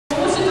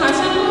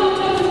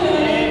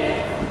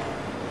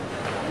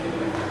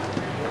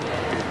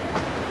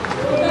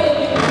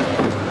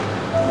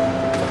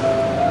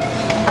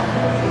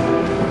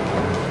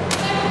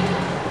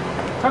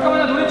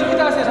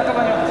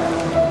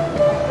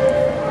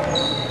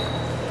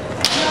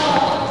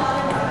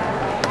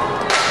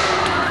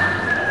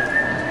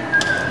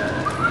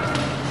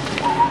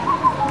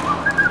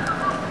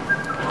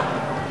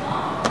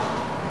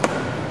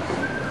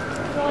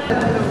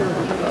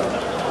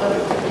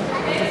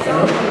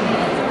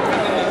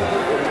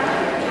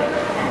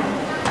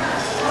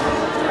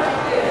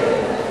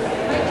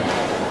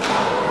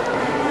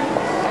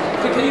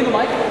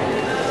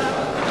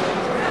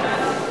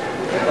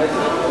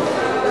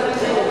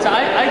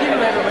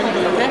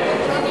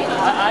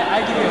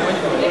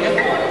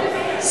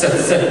1,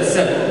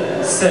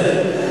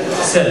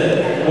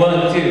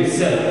 2,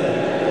 7.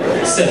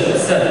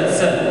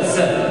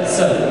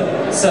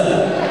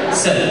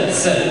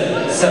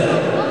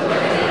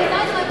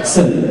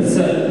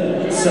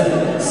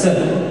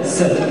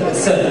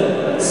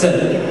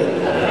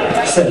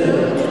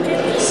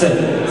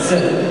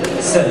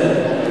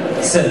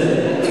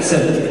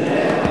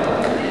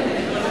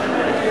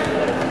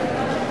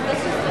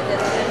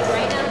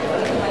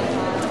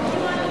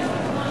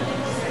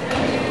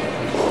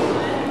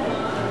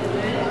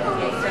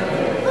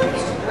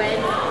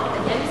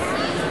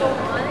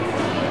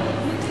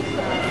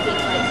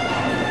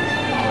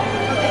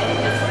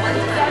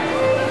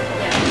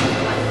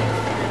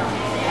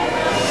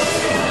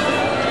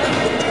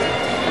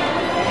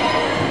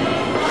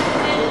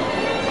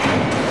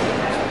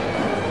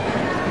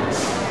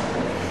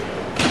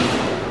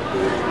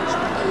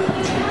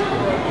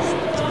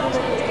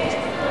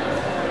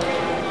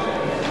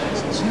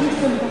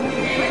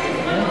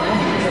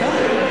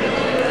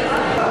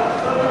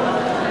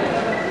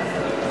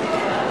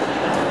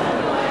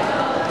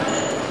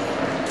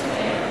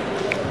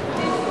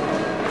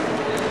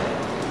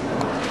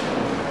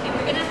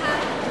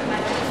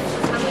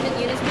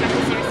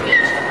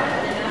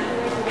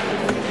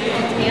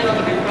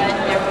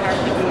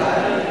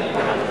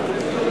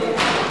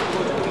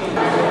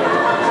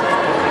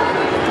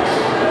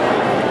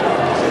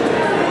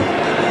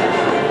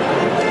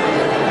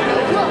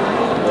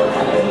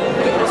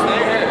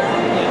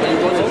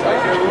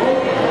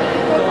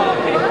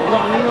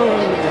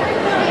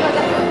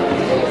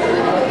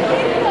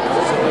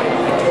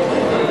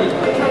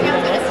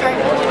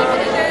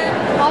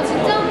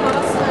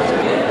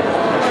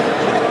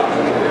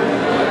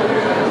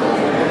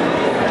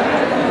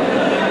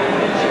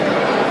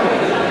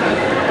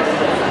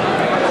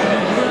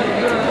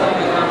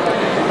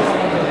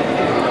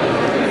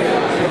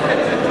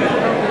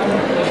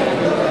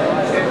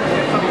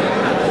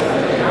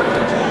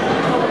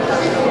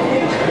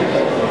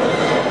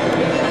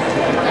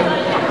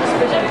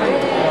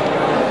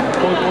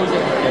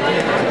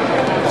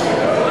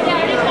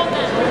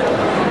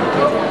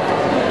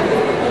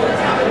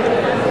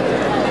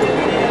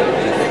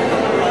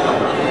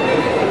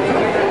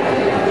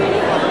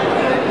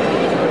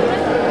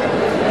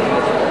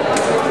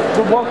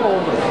 Walk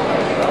over.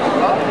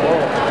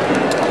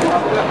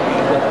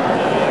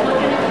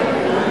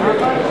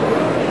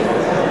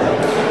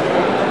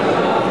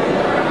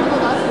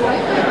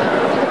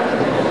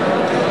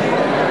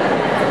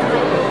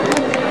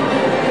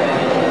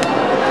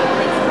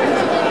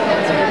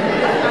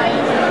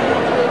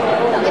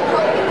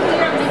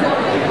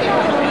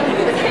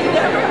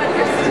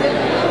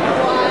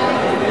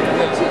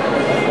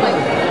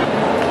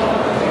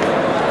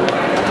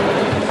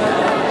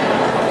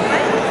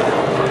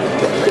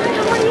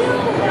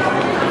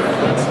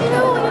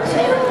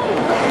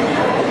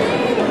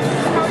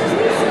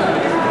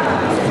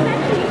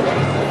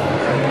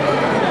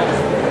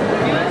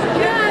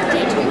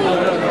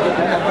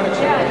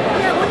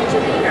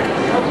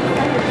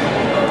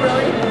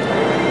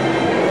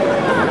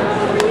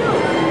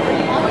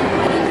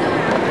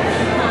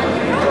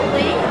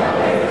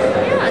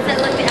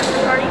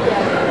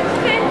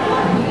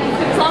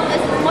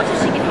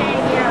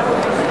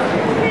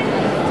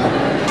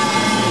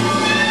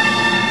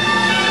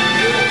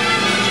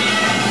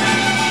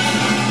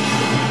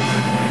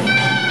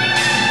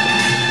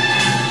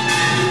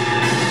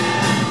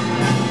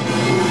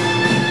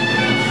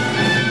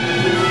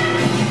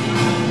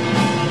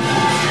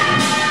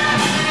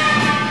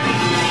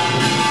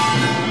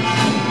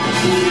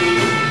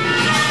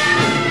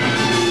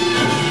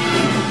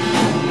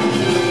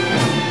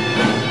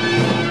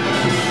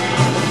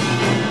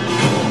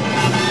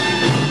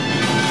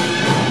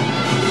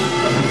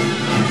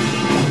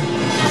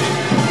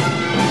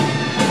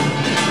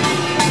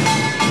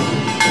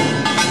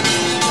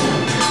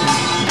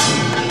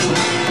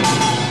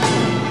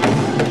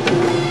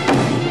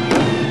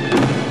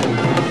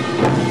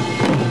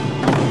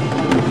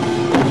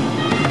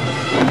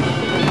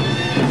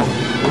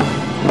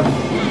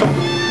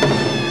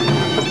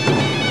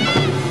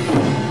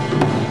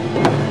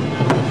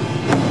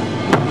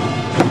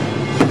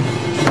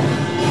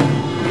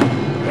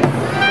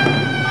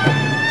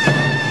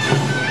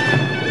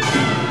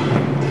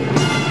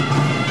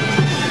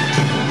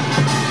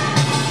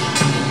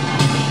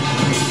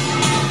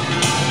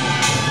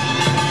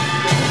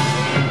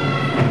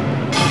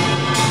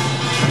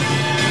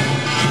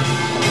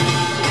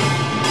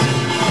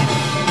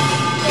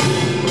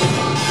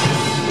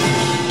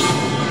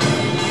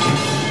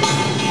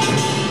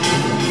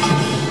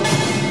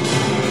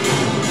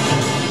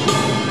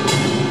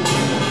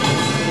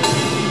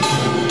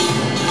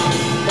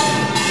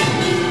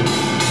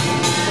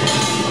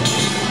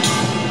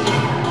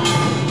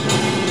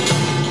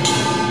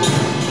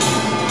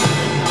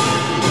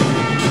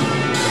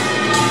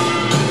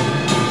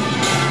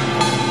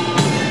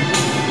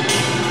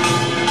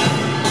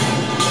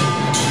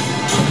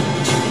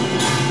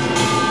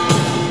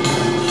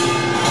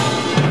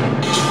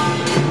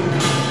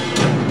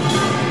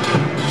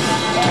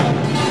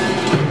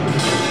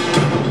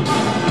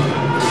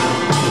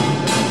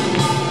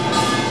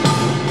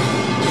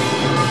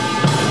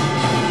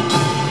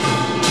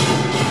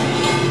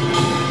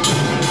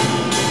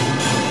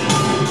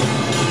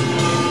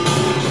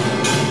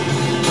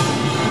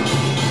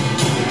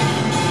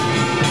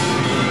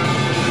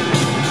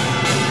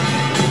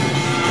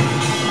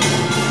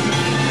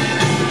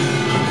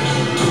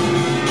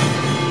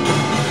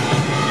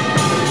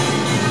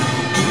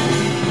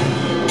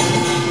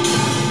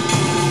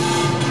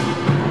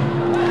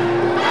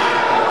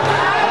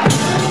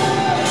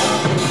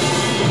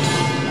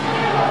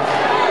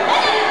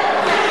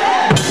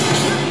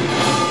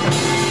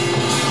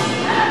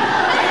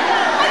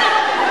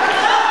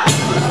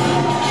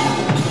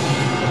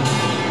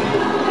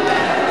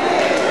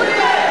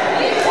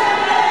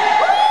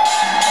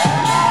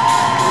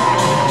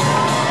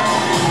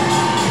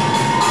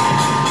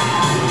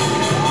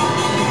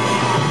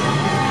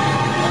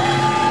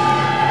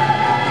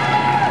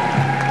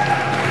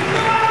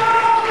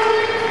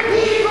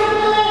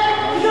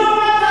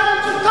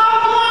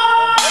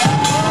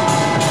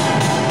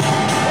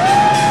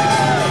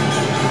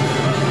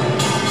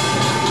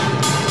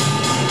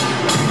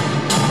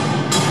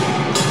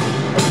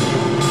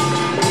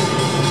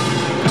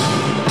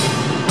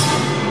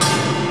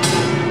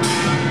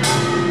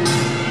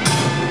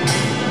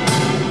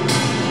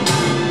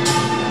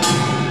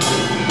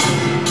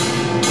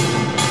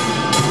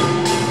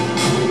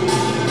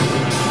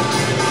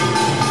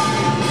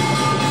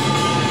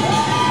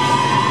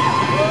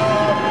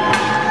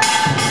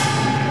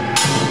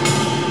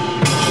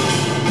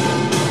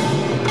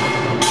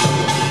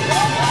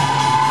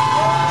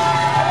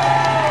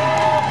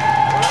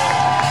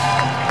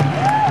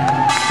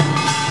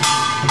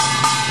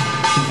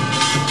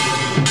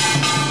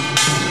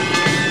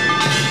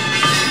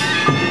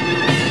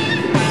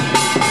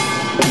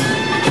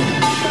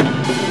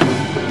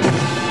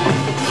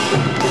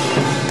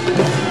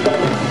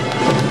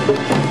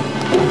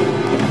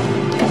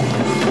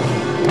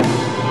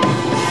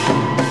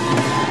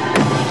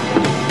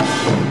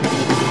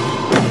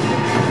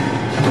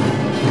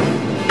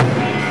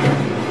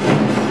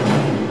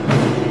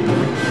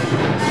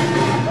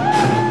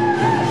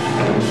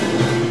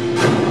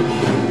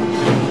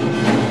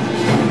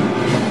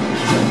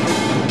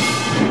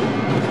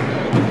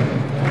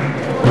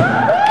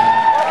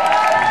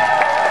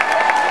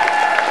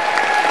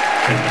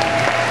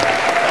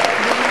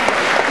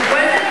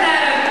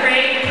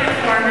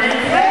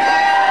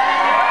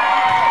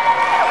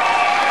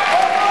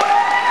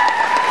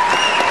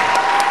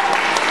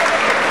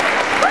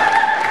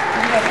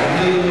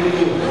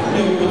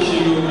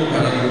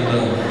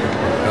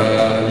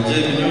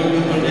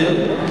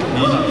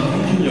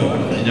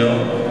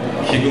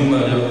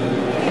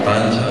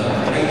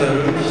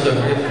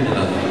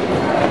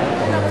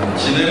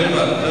 진행을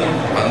맡은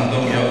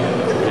안동혁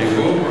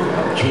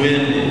그리고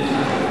조앤리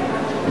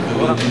두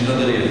분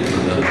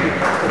인사드리겠습니다.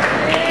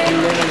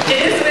 It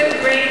is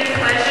with great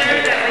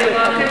pleasure that we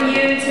welcome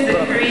you to the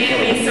Korean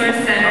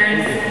Resource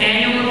Center's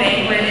annual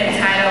banquet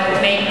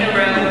entitled Make the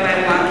Road by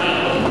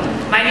Walking.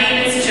 My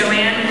name is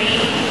Joanne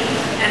Lee,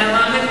 and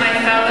along with my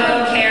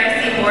fellow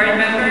KRC board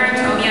member,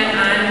 Tomyeon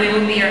An, we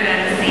will be your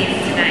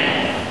MCs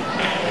tonight.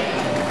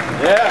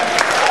 Yeah.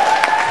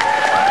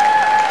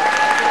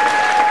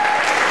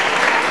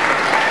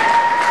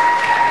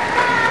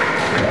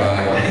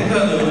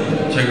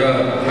 행사는 제가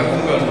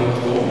한국말로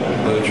하고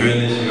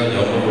조앤리 씨가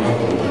영어로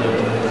하고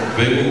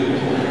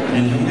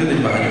외국인 형제들이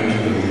많이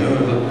오시거든요.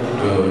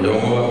 그래서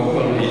영어와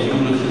한국말로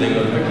이중으로 진행을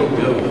할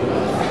거고요.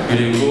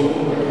 그리고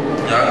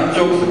양쪽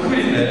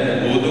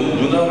스크린에 모든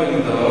문화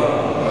행사와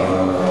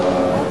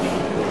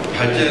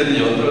발제된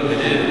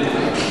연설들이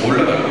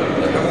올라갈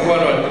겁니다.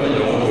 한국말로 할 때는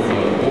영어로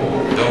올라가고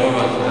영어로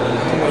할 때는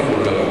한국말로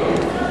올라가고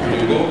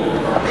그리고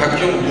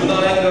각종 문화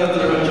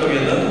행사들을 할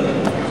적에는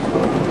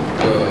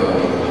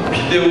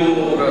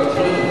비디오가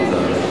틀어집니다.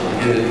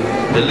 이게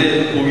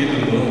LA에서 보기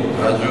드문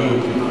아주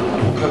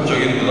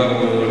복합적인 문화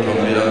공연을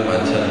경험이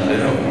많지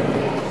않은데요.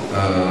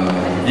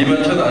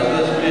 이만천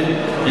아시다시피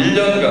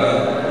 1년간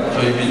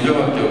저희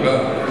민족학교가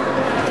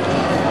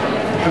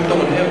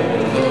활동을 해요.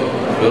 그래서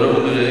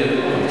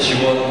여러분들의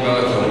지원과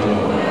격려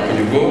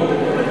그리고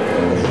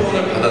후원을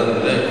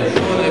받았는데 그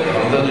후원에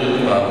감사드리는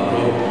마음으로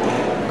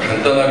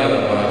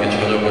간단하게나마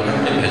저녁을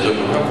함께 대접을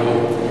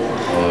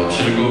하고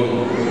즐거운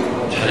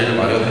자리를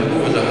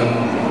마련해보고자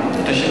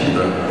한 뜻입니다.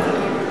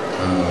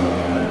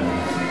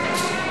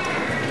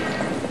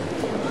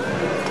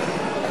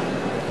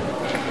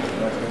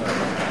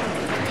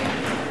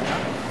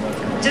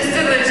 Just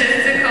a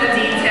logistical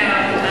detail.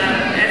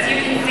 As you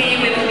can see,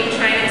 we will be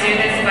trying to do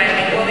this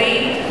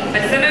bilingually,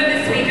 but some of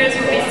the speakers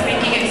will be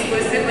speaking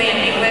exclusively in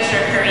English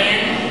or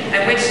Korean,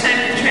 at which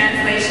time the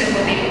translation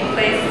will be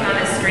placed on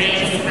the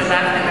screens to the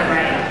left and the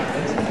right.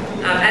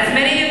 As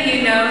many of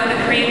you know, the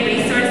Korean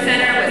Resource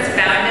Center was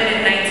founded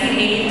in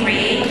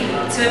 1983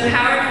 to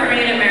empower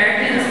Korean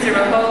Americans through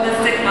a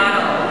holistic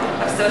model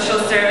of social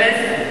service,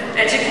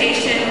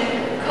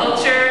 education,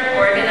 culture,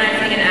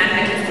 organizing, and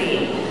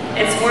advocacy.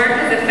 Its work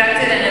has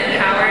affected and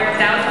empowered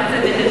thousands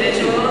of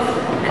individuals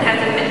and has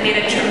made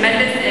a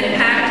tremendous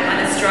impact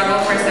on the struggle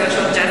for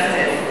social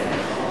justice.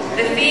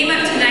 The theme of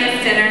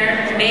tonight's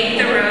dinner, Make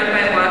the Road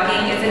by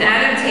Walking, is an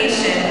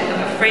adaptation of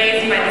a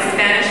phrase by the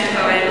Spanish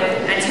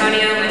poet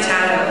Antonio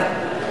Machado.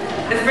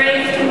 The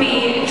phrase can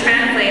be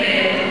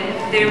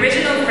translated, the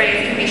original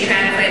phrase can be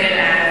translated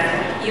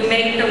as, "You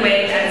make the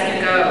way as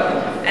you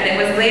go," and it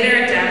was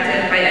later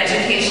adapted by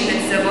education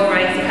and civil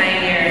rights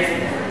pioneers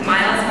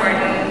Miles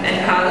Horton and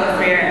Paulo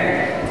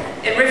Freire.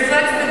 It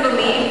reflects the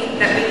belief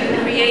that we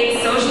can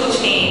create social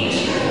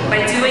change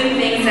by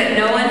doing things that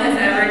no one has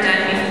ever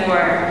done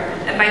before,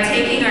 and by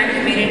taking our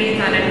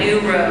communities on a new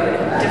road,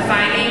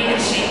 defining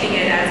and shaping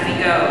it as we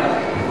go.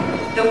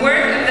 The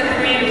work of the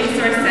Korean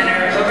Resource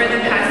Center over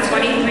the past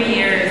 23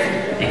 years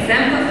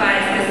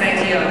exemplifies this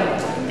ideal.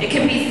 It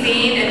can be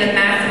seen in the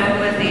mass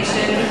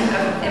mobilization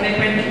of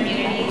immigrant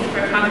communities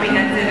for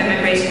comprehensive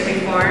immigration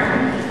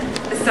reform,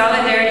 the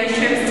solidarity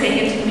trips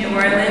taken to New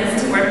Orleans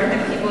to work with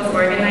the People's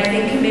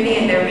Organizing Committee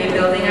in their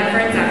rebuilding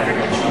efforts after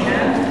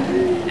Katrina,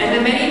 and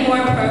the many more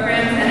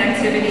programs and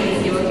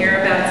activities you will hear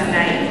about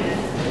tonight.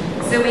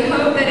 So we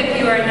hope that if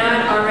you are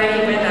not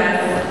already with us,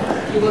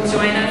 you will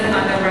join us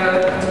on the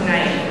road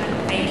tonight.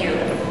 Thank you.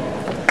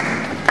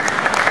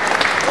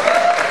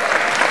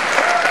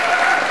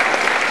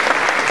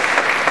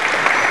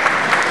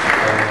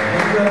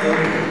 행사는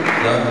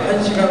약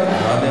 1시간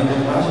반에서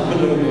 40분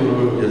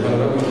정도를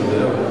예상하고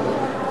있는데요.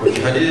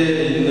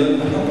 자리에 있는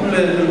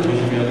팜플렛을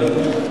보시면은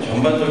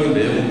전반적인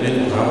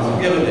내용들이 다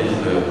소개가 되어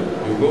있어요.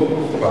 그리고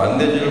그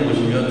안내지를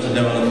보시면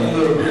진행하는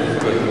순서를 볼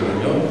수가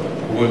있거든요.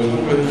 그걸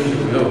참고해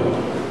주시고요.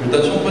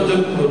 일단 첫 번째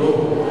순서로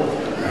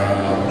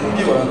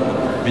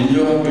홍기환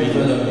민주학교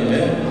이사장님의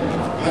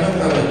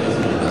환영사가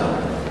있겠습니다.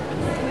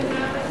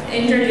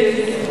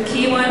 Introduce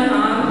Ki-won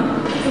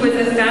Hong, who is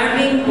the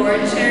founding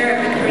board chair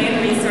of the Korean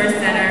Resource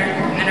Center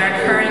and our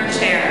current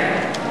chair.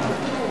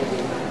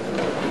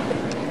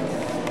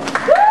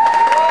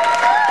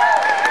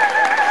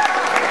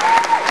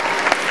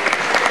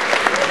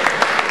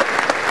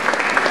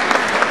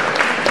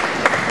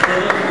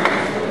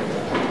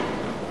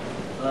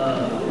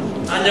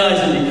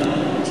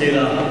 안녕하십니까. 제가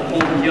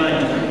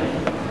홍기환입니다.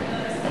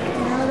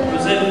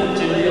 요새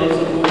제가 여기서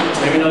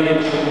재미나게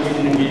보고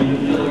있는 게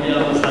있는데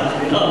여기하고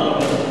사투리가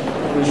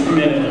오늘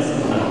흉내를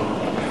냈습니다.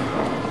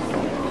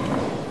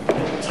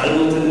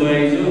 잘못된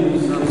모양이죠.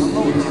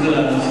 웃지도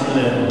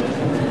않으실래요.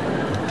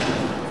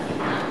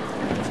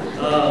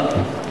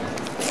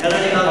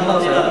 대단히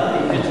감사합니다.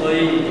 저희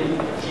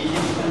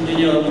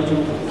 23주년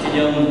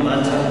기념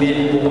만찬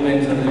및 모금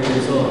행사를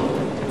위해서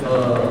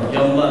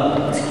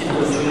연말, 특히 또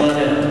주말에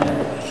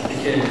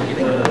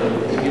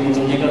이렇게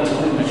우리가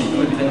처음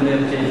시도를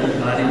했는데 이렇게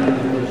많이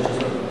불러주셔서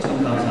참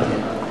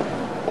감사합니다.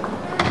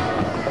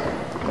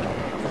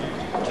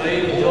 저희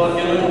저희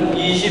구조학교는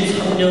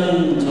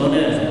 23년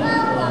전에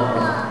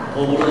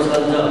더불어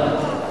살자,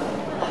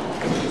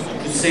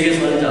 굳세게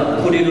살자,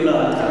 뿌리를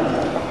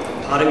알자,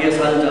 바르게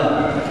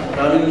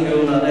살자라는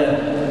교훈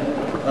아래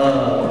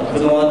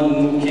그동안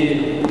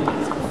묵묵히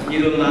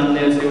이름 안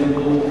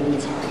내세우고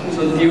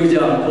풍선 띄우지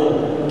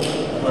않고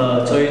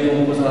저희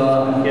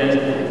동부사와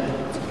함께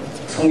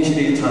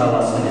성실히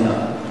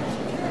자라왔습니다.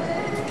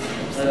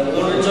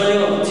 오늘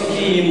저녁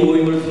특히 이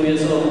모임을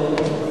통해서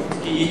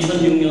특히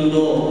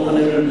 2006년도 한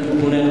해를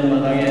보내는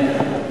마당에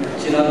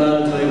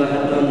지난날 저희가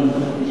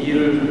했던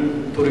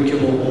일을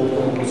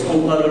돌이켜보고 또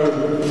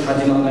성과를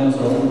다짐하면서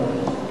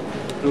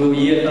그리고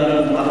이에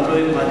따른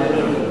앞으로의 과제를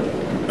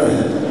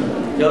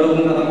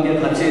여러분과 함께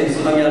같이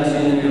상의할 수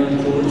있는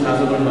이런 좋은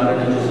자석을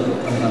마련해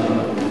주셔서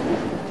감사합니다.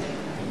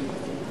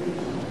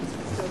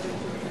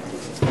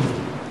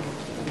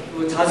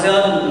 그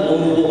자세한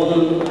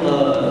업무보고는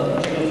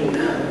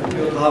지금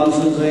다음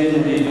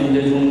순서인 우리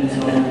윤대중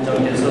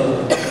사무장께서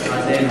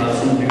자세히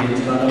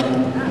말씀드리겠지만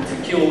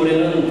특히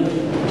올해는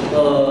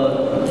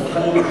한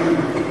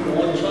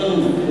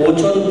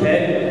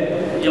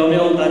 5,100여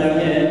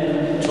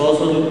명가량의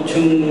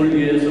저소득층을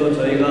위해서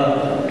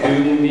저희가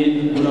교육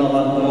및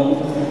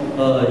문화활동,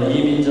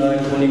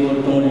 이민자의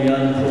권익활동을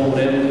위한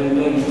프로그램 등등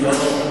여러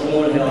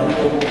활동을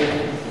해왔고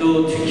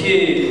또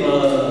특히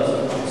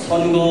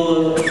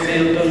선거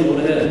때였던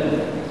올해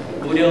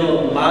무려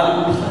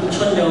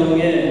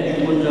 18,000명의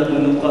유권자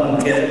등록과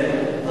함께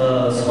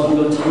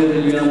선거 참여를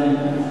위한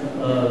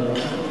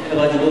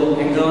해가지고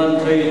굉장한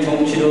저희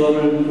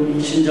정치력을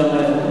신장에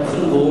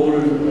큰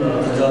도움을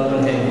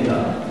가져왔던 해입니다.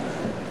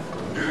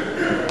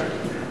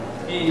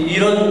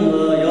 이런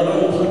여러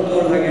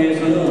활동을 하기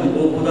위해서는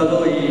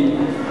무엇보다도 이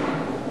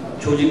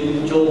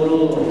조직적으로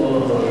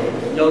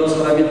여러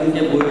사람이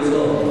함께 모여서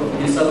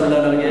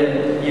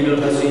일사불란하게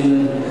일을 할 수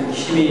있는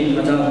힘이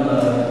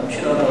가장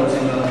필요하다고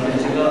생각하는데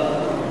제가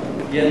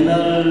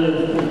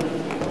옛날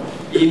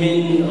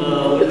이민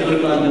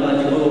얼마 안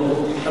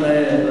돼가지고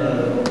하나의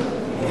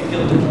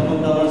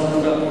경험담을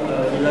살짝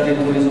이 자리에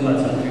통해서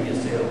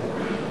말씀드리겠어요.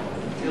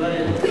 제가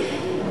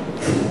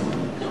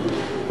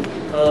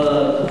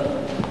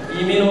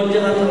이민 온 지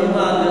한 얼마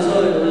안 돼서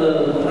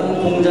한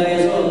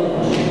공장에서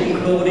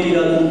쇼핑클럽으로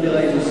일하는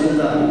때가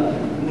있었습니다.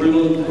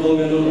 물건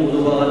들어오면은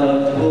오도가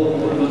가져가지고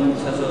물건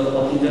사서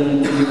어떤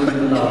데는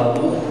딜리버리로 나가고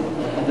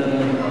어떤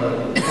데는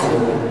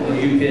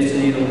UPS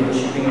이런 걸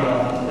쇼핑을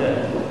하는데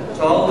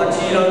저하고 같이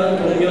일하는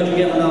동료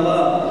중에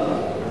하나가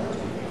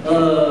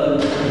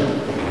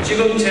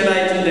지금 제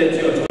나이쯤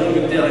됐죠. 저는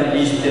그때 한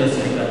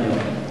 20대였으니까요.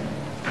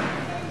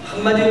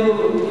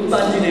 한마디로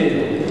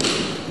빤질이에요.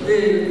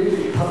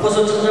 근데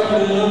바빠서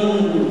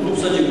찾아보면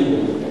없어지고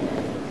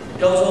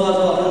여기서 와서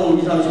한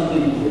 2, 30분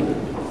있고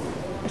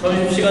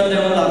점심시간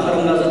되면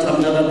아까름 가서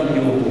잠자다 늦게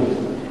오고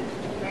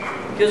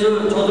그래서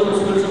저도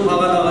슬슬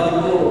화가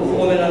나가지고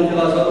포맨한테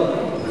가서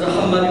그래서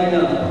한마디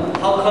그냥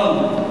How come?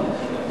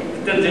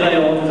 그때 제가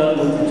영어도 잘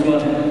못했지만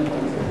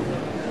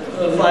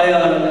파이어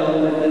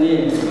하느냐고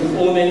했더니 그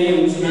포맨이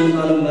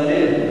웃으면서 하는 말이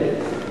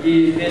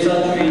이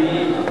회사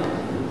주인이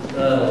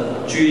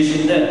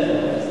주이신데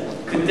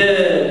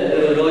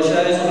그때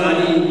러시아에서 많이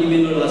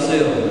이민을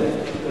왔어요.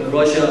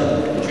 러시아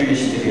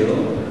주이시들이요.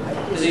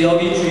 그래서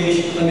여기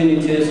주이시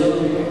커뮤니티에서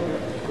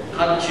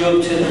각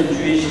기업체들,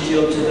 주이시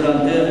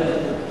기업체들한테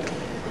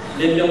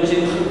몇 명씩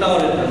할당을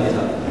했답니다.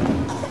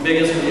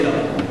 매개 살리라고.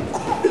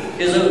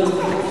 그래서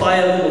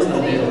파이어도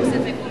못한대요.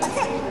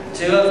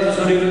 제가 그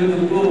소리를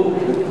듣고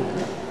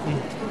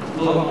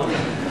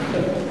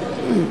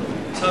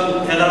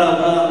참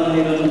대단하구나 하는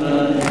이런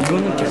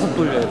이거는 계속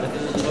돌려야 돼.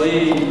 그래서 저희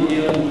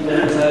이런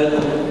공사에도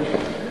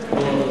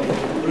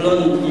물론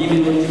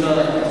이민 온 지가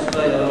수가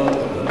여러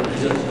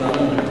있었지만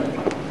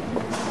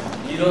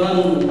이러한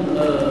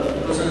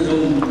것을 좀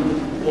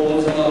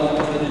보건생활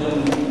저희도 좀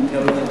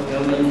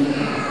배우는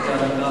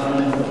않을까 하는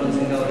그런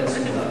생각을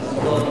했습니다.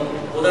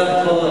 보다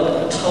더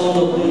차원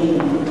높은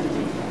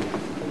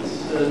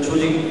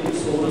조직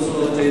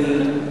속으로서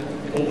저희들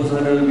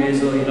공부사를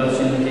위해서 일할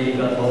수 있는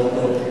계기가 더욱더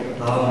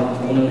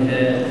다음 오는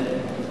해에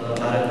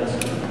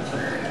마련됐습니다.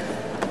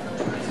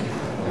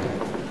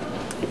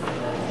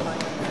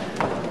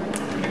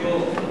 그리고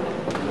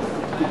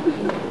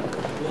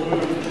오늘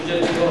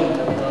주제처럼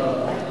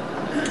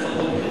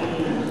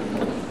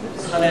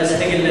산에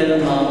색을 내는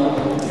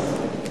마음으로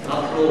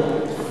앞으로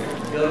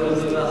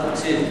여러분들과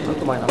같이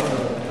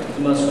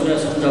정말 손에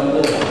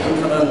손잡고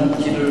평탄한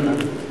길을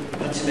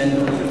같이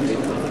만들어줄 수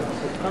있도록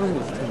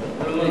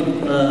여러분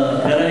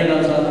대단히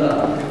감사합니다.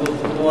 그리고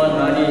그동안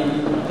많이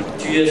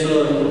뒤에서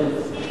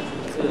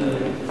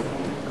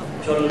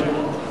별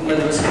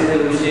한마디로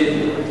상대없이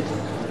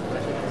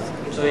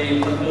저희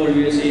활동을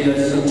위해서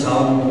일하시는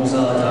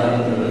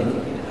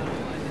자원봉사자님들은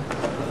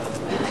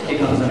특히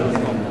감사를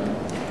드립니다.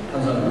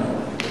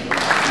 감사합니다.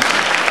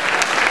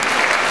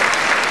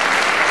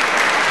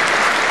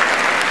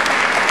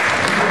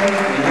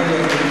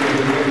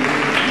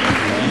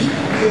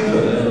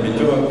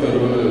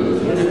 민족학교를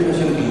설립하신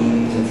분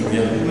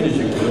중에 한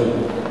분이시고요.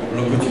 물론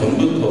그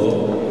전부터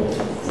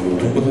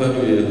동부사를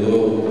위해서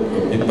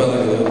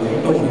밑바닥에서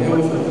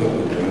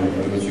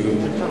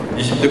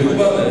 20대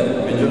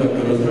후반에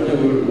민족학교를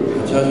설립을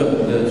같이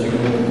하셨는데 지금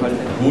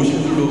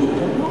 50줄로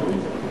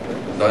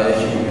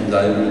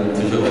나이를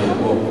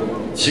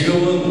드셔가지고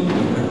지금은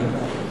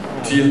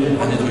뒤에서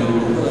많이 저희들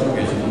후원하고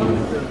계시고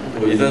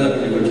또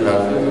이사장님을 잘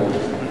세우고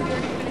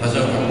다시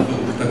한번 박수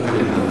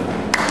부탁드립니다.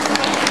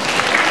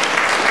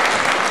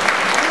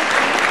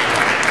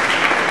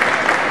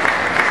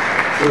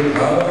 그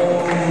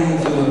다음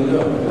순서는요,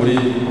 우리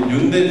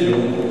윤대중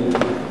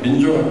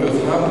민족학교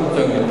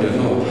사무국장님께서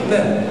한해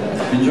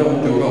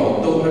민족학교가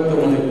어떤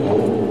활동을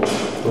했고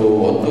또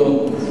어떤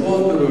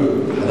후원들을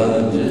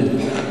받았는지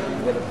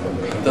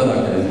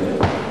간단하게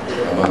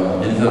아마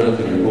인사를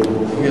드리고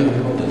소개를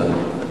해봅니다.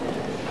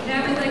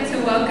 Now I'd like to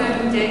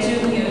welcome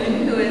Dae-Jung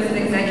Yoon, who is the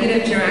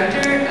Executive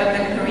Director of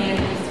the Korean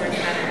Resource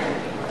Center.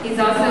 He's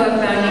also a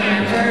founding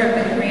member of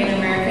the Korean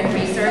American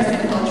Resource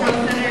and Cultural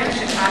Center in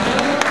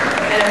Chicago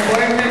and a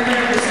board member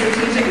of the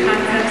Strategic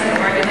Concepts and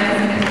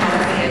Organizing and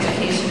Policy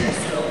Education or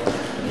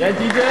SCOPE. Yeah,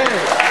 DJ!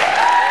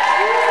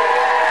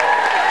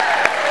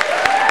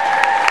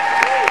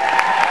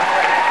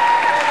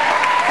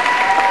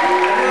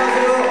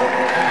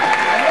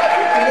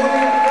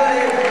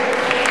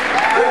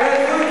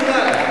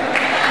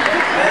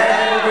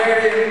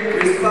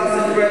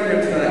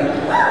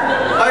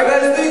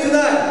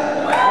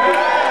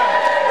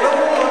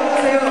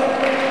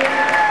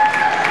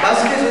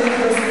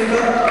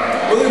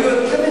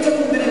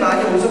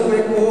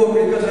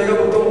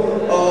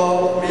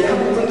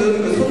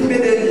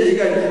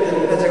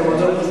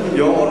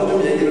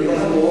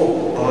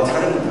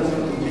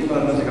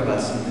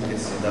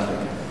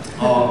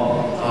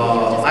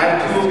 I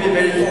have to be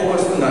very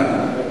focused tonight,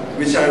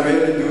 which I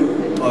rarely do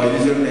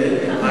usually.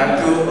 I have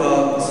to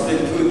speak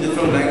two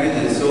different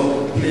languages, so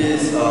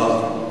please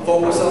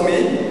focus on me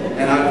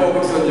and I'll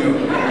focus on you.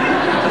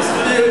 Just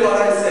feel what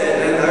I say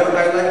and I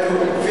like to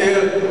feel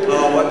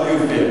what you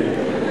feel.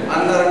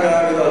 I'm not a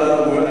guy with a lot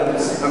of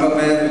words, I'm a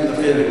man with a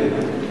feeling.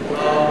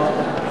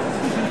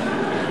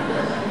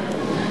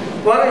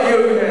 What a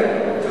year we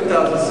had,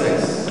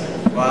 2006.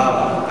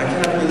 Wow, I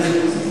cannot believe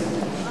it's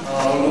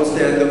almost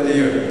the end of the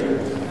year.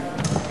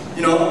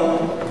 You know,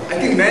 I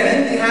think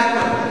many things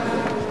happened,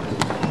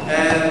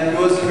 and it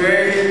was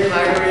very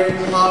tiring,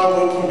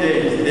 hard-working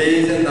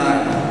days and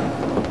nights.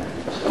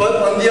 But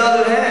on the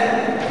other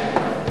hand,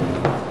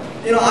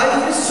 you know,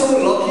 I feel so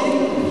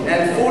lucky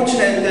and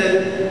fortunate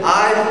that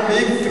I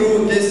lived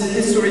through this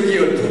historic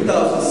year,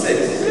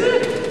 2006.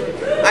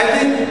 I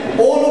think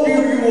all of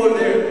you were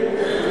there.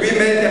 We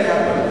made that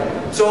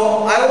happen.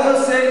 So I want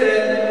to say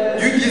that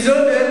you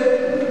deserve it.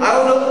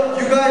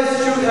 You guys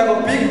should have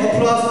a big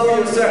applause for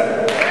yourself.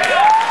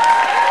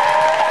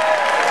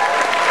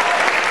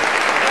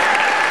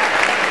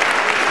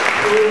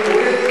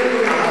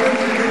 올해는 많은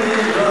일들이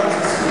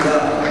일어났었습니다.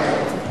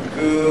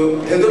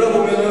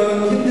 되돌아보면은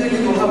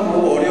힘들기도 하고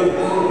어려운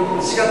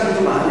시간들도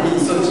많이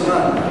있었지만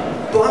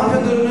또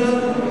한편으로는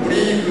우리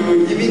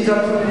이민자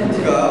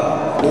커뮤니티가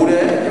올해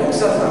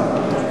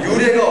역사상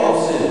유례가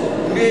없이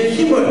우리의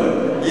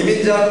힘을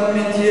이민자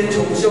커뮤니티의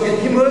정치적인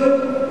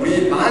힘을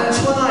우리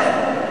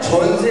만천하에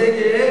전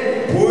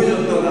세계에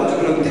보여줬던 아주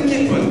그런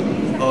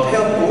뜻깊은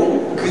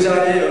해였고 그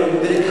자리에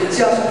여러분들이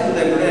같이 하셨기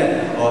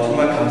때문에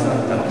정말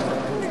감사합니다.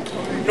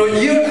 You know,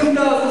 year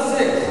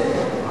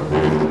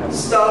 2006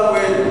 start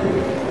with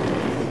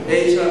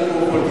HR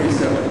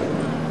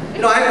 4437.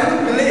 You know, I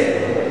couldn't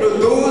believe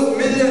those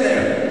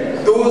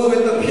millionaires, those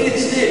with the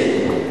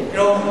PhD, you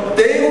know,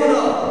 they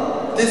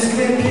wanna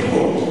discriminate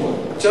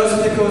people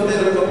just because they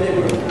look at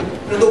people.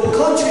 You know, the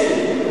country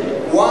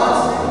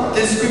wants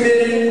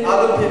discriminating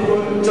other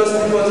people just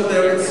because of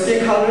their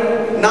skin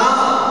color.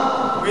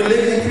 Now we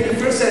live in the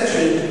 21st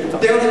century.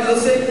 They want to do the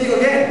same thing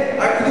again.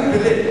 I couldn't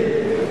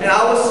believe, and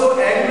I was so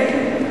angry.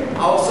 I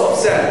was so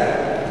upset.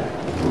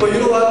 But you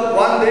know what?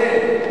 One day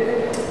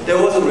there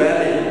was a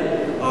rally.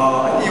 I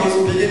think it was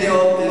the beginning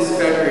of this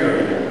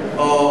February.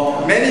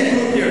 Many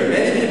people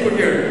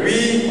here. We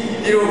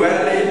did a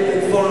rally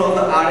in front of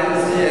the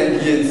RNC and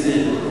DNC,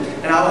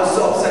 and I was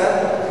so upset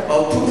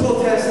to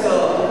protest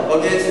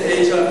against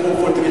HR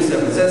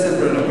 4437,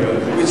 Sensible Bill,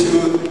 which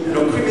would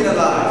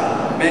criminalize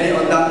many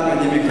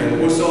undocumented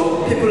immigrants. Also,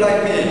 people like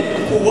me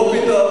who work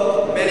with the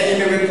many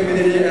immigrant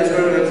community as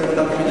well as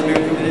undocumented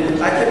immigrant community,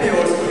 I can be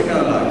also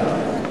criminalized.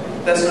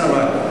 That's not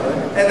right.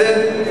 And then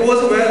it was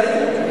a rally.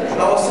 I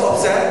was so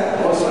upset.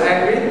 I was so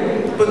angry.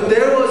 But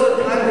there was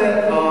a time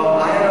that I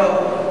had a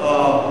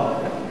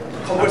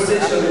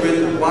conversation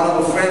with one of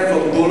a friend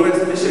from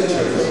Dolores Mission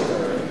Church.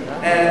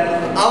 And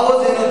I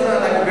was in a kind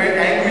of like a very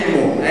angry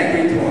tone.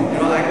 You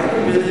know, I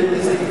couldn't believe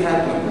this thing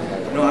happened.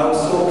 You know, I was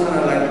so kind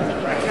of like,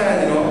 I kind of,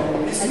 you know,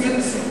 it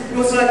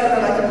was like, I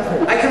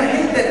kind of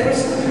hate that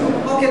person, you know.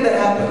 How can that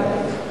happen?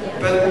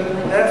 But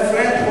that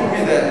friend told me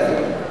that,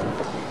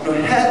 you know,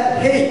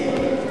 hate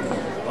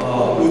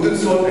wouldn't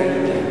solve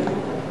anything.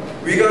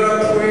 We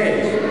gotta pray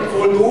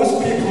for those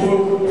people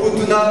who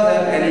do not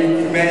have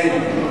any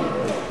humanity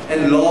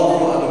and love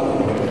for other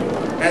people.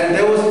 And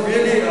there was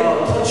really a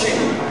touching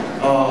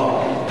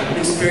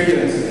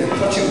experience and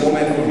touching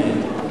moment for me.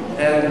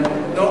 And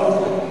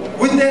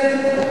with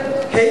that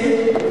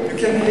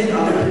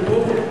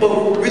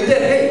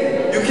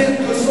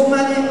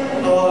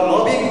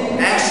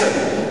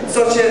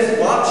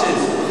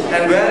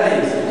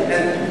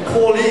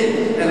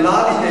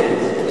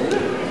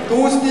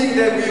thing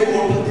that we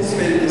all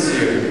participate this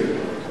year.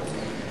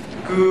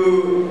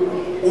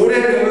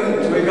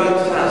 올해는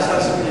저희가 잘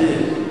아시다시피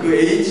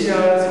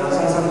HR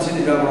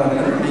 4437이라고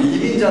하는 우리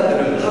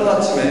이민자들을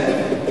하루아침에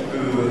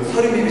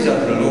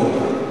서류미비자들로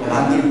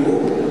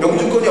만들고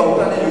명주권이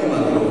없다는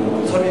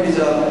이유만으로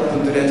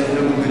서류미비자분들의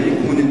자녀분들이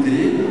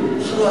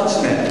부모님들이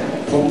하루아침에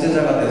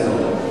범죄자가 돼서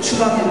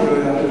추방이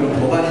되어야 하는 그런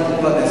법안이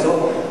통과돼서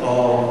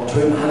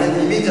저희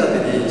많은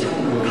이민자들이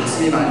참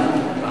가슴이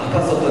많이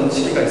아팠었던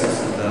시기가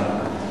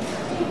있었습니다.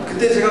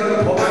 그때 제가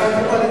그 법안이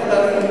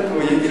통과됐다는 그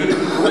얘기를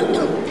듣고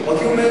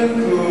어떻게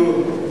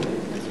보면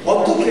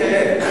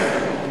어떻게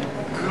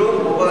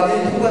그런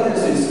법안이 통과될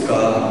수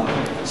있을까?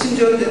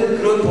 심지어 이제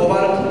그런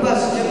법안을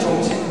통과시킨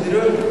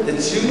정치인들을 이제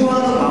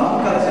증오하는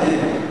마음까지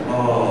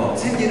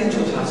생기는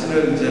저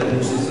자신을 이제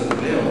볼 수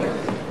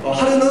있었는데요.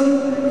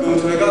 하루는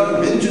저희가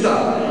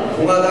민주당,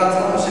 공화당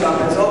사무실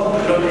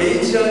앞에서 그런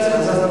HR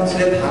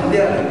 4437에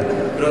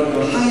반대하는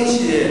그런 항의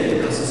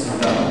시위에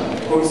갔었습니다.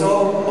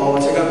 거기서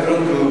제가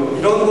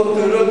이런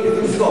것들을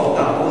믿을 수가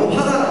없다. 너무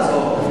화가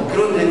나서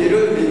그런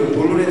얘기를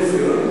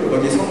돌로레스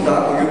여기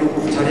성당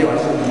여기 자리에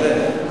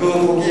와주셨는데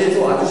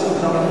거기에서 와주신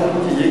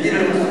분하고 이렇게 얘기를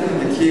할 수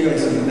있는 기회가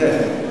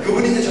있었는데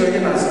그분이 이제 저에게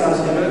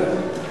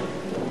말씀하시기를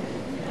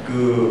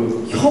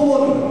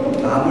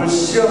혐오는 남을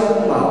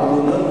싫어하는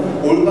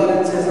마음으로는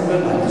올바른 세상을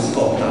만들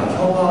수가 없다.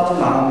 혐오하는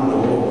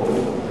마음으로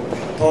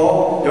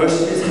더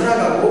열심히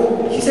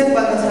살아가고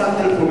희생받는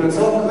사람들을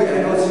보면서 그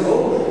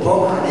에너지로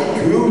더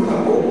많이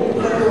교육하고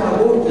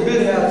활동하고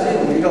일을 해야지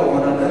우리가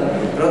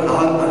원하는 그런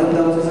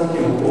아름다운 세상이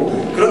오고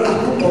그런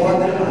나쁜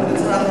법안들을 만든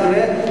사람들의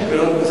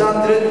그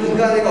사람들은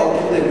인간애가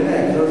없기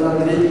때문에 그런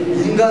사람들이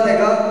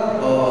인간애가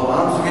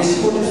마음속에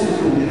심어줄 수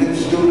있도록 우리는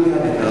기도를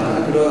해야 된다.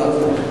 그런 아주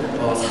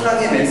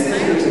사랑의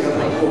메시지를 제가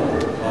받고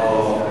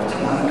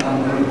참 많은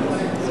감동을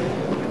받았습니다.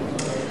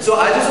 So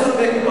I just want to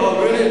make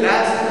really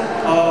last.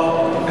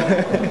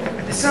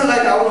 It's not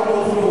like I will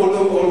go through all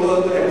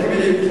the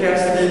activity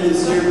KRC did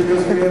this year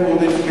because we have all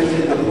the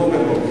information in the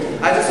program.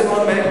 I just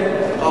want to make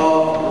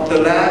the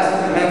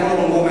last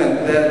memorable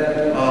moment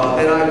that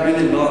I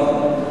really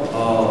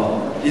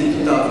loved in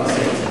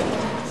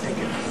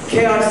 2006.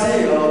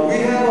 KRC, we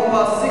have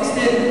about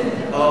 16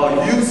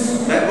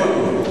 youth member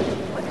group.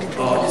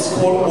 It's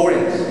called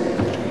Orange.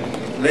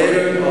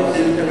 Later, they'll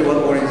tell you what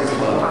Orange is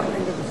about.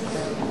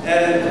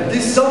 And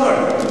this summer,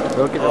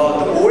 the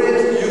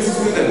Orange youth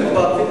students,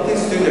 about 15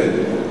 students,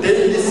 they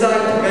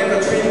decided to make a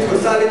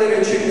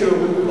solidarity trip to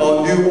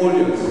New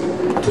Orleans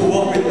to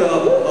work with the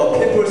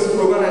People's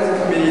Organizing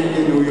Committee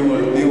in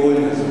New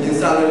Orleans in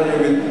solidarity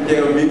with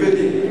their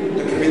rebuilding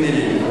the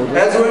community,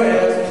 as well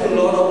as to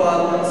learn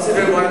about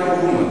civil rights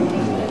movement.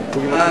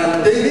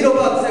 And they need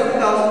about $7,000,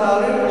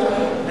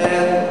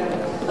 and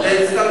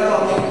they start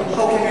talking,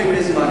 how can we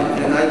raise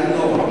money? And I didn't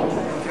know how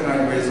can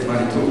I raise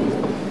money too.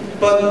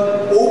 But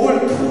over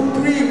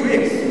 2-3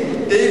 weeks,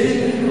 they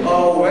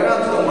went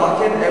out to the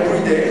market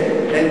every day,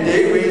 and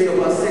they raised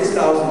about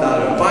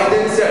 $6,000 by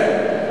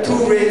themselves to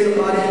raise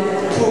money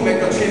to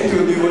make a trip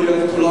to New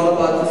Orleans to learn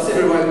about the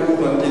civil rights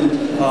movement in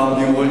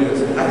New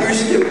Orleans. I think we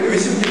should give them.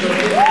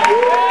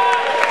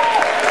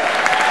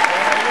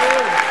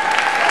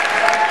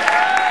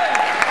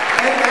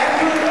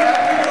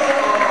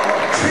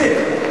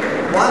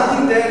 One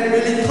thing that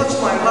really touched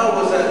my heart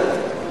was that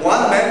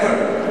one member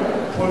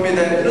told me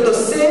that the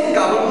same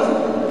government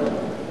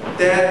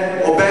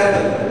that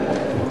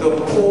abandoned the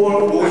poor,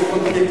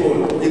 low-income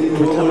people in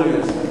New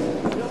Orleans.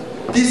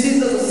 This is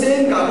the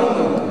same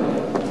government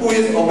who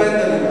is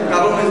abandoning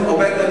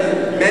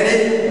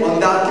many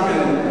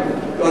undocumented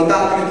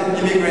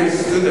immigrant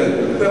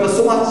students who have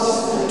so much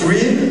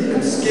dream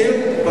and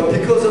skill, but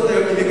because of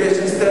their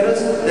immigration status,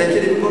 they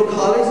can't even go to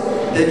college,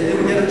 they can't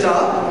even get a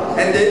job,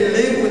 and they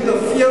live with the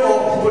fear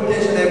of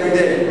deportation every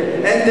day.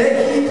 And then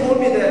he told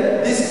me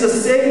that this is the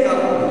same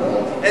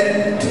government.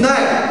 And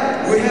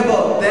tonight, we have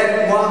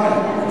that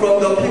woman from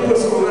the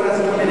People's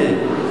Organizing Committee.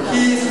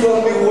 He is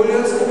from New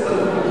Orleans,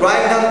 but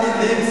right now he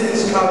lives in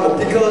Chicago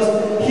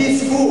because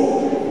his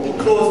school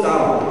closed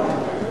down.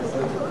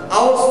 I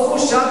was so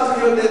shocked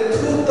to hear that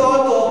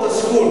 2/3 of the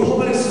school,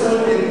 public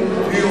school in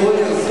New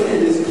Orleans City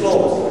is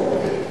closed.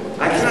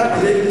 I cannot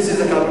believe this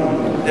is a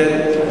government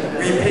that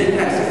we pay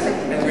taxes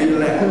and we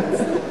elect.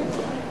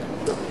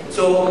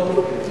 So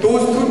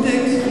those two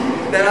things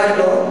that I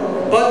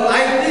learned, but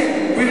I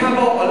think we have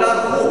a lot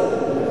of hope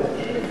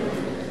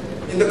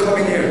in the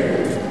coming year.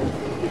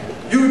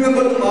 You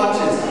remember the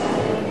marches,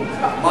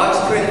 March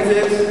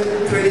 25th,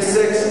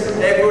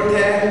 26th, April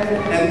 10th,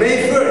 and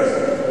May 1st.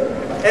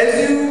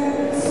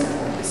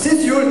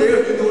 Since you're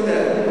there, you know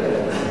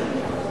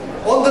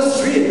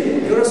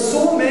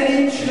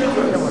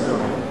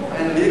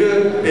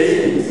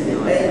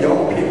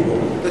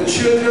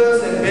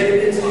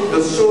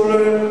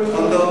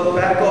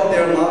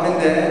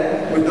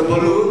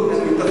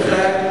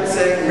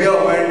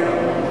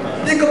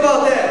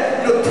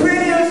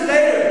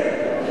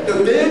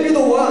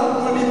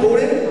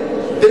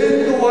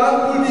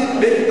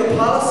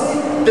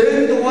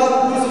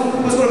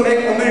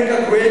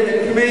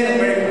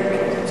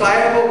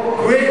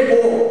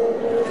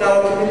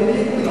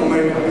community in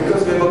America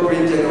because we have a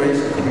great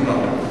generation coming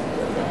up.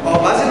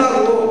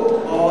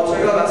 마지막으로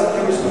저희가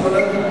말씀드리고 싶은 거는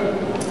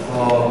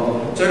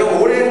저희가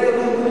올해 했던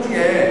활동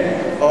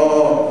중에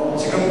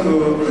지금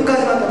한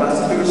가지만 더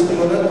말씀드리고 싶은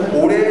거는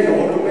올해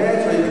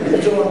여름에 저희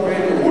민정학교에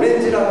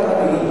오렌지라고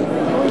하는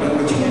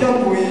그런 청년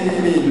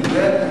모임이 있는데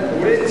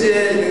오렌지에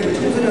있는 그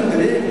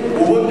청소년들이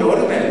이번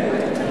여름에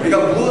우리가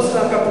무엇을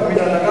할까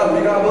고민하다가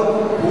우리가 한번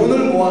돈을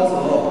모아서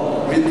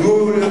우리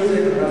뉴올리언스에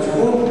가가지고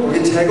우리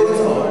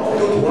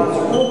재건설도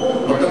도와주고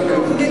어떤 그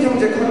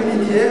흑인경제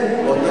커뮤니티의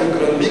어떤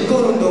그런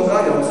민권운동과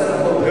역사를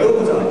한번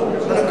배워보자 하는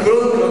그런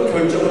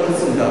결정을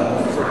했습니다.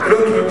 그런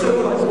결정을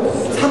하고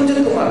 3주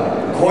동안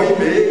거의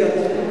매일같이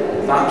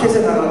마켓에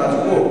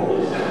나가가지고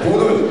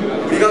돈을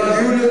우리가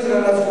뉴올리언스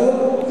가가지고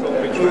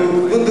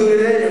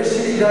그분들의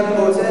열심히 일하는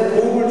것에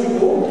도움을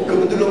주고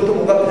그분들로부터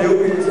뭔가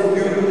배우기 위해서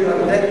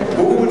뉴올리언스한테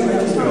모금을 좀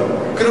해주세요.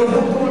 그런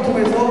활동을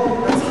통해서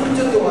한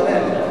 3주 동안에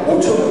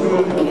 5,000불을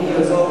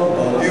모금해서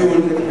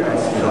뉴올리언스에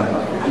갔습니다.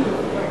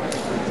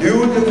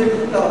 뉴올리언스에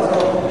갔다 와서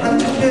한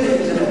청년이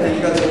이제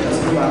얘기가 제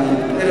가슴을 많이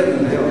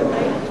때렸는데요.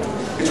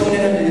 그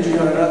청년의 얘기 중에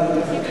하나가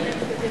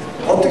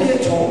어떻게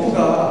정부가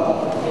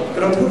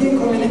그런 흑인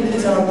커뮤니티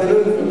사람들을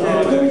이렇게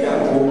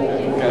포기하고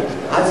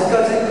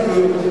아직까지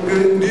그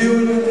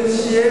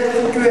뉴올리언스시의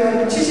학교의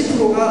한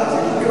 70%가 아직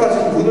학교가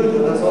지금 문을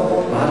닫아서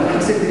많은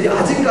학생들이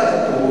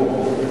아직까지도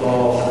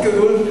학교를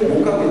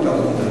못 가고 있다고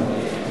합니다.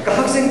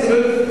 그러니까 학생들을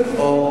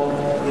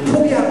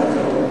포기한 거죠.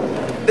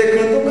 근데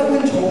그런 똑같은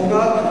정부가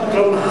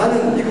그런 많은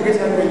미국에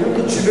살고 있는 또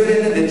주변에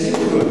있는 내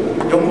친구들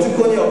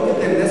영주권이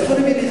없기 때문에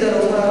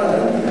서류비자로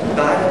살아가는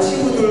나의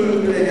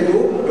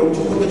친구들에게도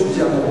영주권도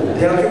주지 않고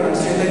대학교 갈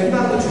수 있는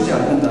희망도 주지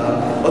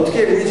않는다.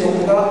 어떻게 우리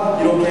정부가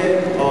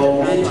이렇게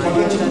우리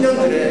젊은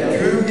청년들의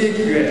교육의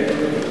기회,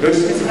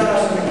 열심히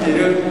살아갈 수 있는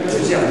기회를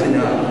주지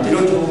않느냐.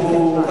 이런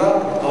정부가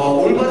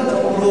올바른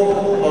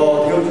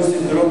정부로 되어줄 수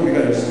있도록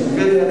우리가 열심히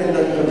일해야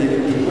된다는 그런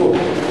얘기를 드리고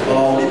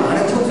우리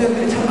많은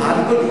청소년들이 참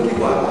많은 걸 느끼고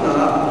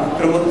왔구나.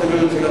 그런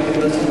것들을 제가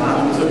들으면서 참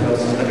많은 것을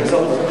배웠습니다. 그래서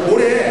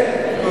올해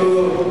이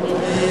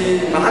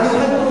많은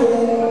활동을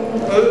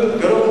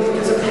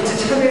여러분들께서 같이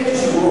참여해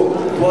주시고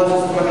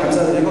도와주셔서 정말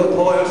감사드리고 더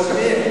열심히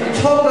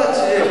처음같이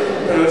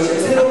열심히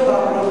새로운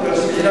마음으로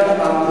열심히 일하는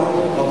마음으로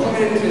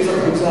커뮤니티에서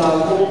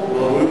봉사하고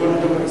노력을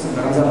하도록 하겠습니다.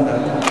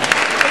 감사합니다.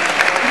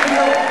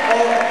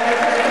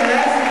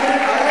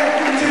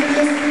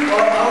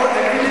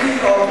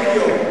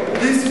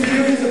 This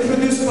video is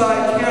produced by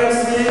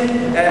KRC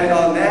and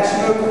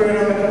National Korean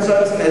American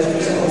Service and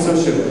Education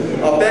Consortium.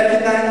 Back in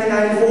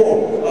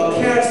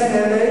 1994, KRC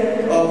had a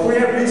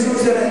Korean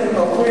Resource and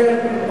Korean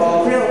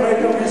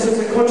American Resource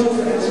and Culture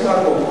Center in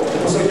Chicago.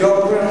 Also,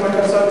 Young Korean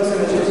American Service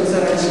and Education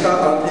Center in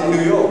Chicago, in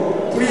New York.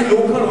 Three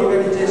local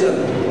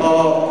organizations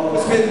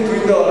who's been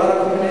doing a lot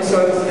of community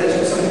service and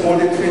education for more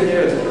than 20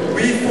 years.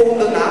 We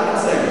formed the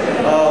NAPSEC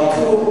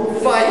to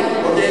fight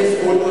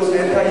against all those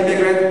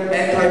anti-immigrant,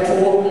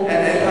 anti-poor, and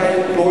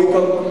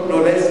anti-low-income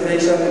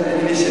reservation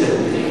initiative.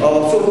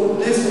 So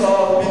this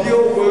video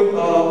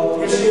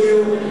will show you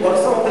what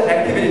some of the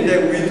activities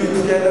that we do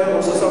together,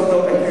 also some of the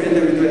activities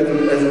that we do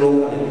as a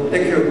local.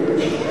 Thank you.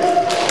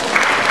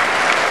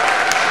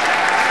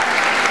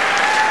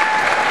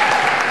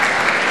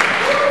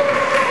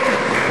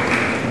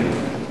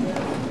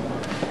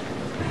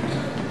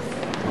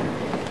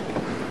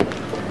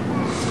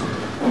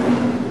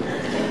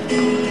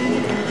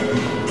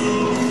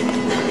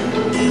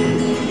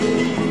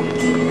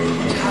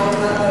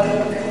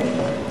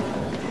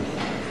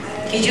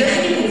 미주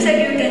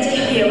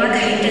한인봉사교육단체협의회와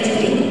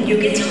가입단체들인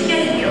뉴욕의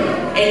청년학교,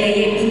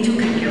 LA의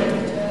민족학교,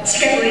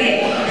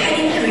 시카고의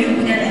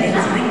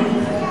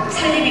한인교육문화마네지먼트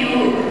설립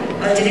이후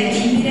언제나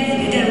긴밀한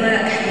의대와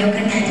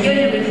강력한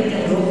단결력을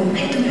바탕으로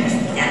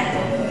활동해왔습니다.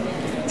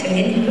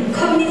 저희는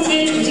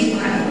커뮤니티의 조직화,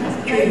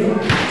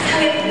 교육,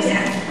 사회봉사,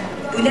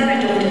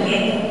 문화활동을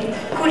통해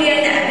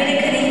코리안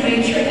아메리칸의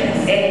힘을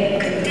키워나가는데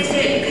그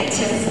뜻을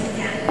같이 하였습니다.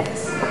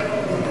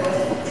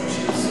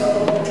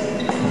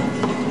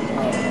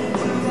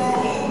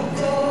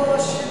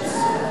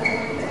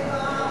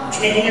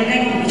 지난 2년간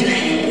미주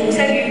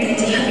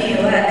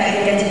한인봉사교육단체협의회와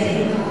가입단체들은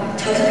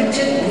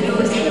저소득층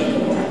무료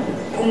사용보험,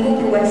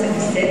 공공보건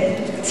서비스,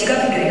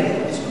 직업교육,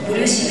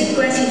 무료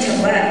시민권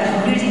신청과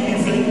법률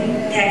상담 등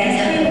다양한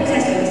사회봉사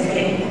서비스를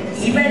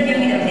 2만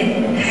명이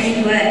넘는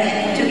한인과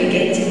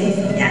다민족에게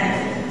제공했습니다.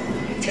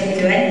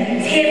 저희 또한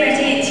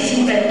새해맞이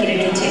지신받기를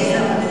개최해서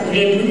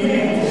우리의 문화를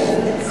알리고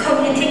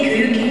커뮤니티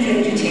교육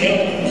행사를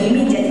주최해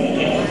이민자들에게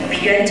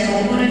필요한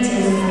정보를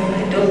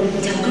제공하는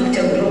것도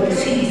적극적으로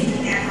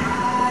수행했습니다.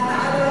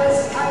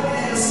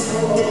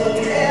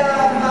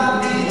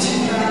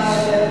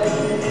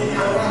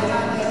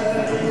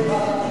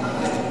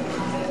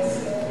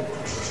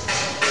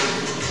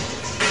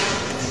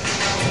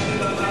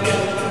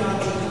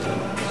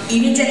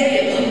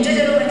 이민자를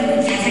범죄자로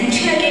만드는 사상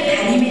최악의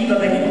반이민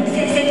법안인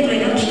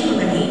센센브레너 킹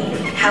법안이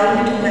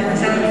하원을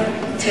통과하면서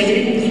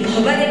저희들은 이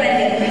법안에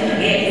반대하는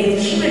활동에 온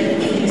힘을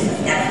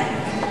기울였습니다.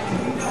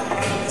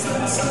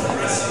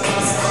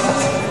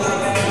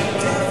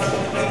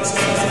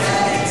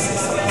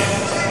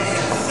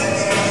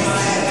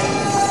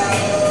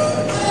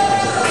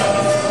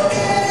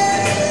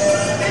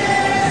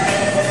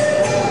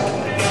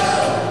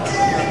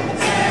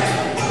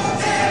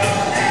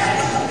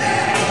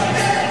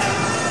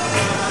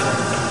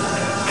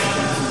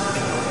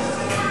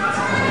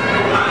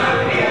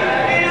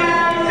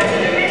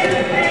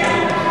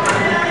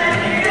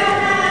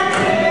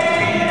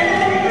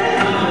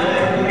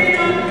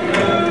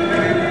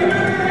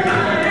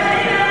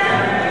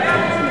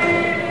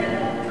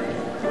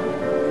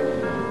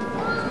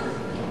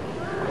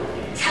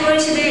 4월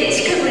 10일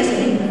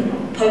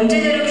시카고에서는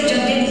범죄자로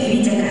규정된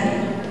이민자가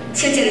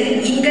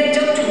실제로는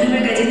인간적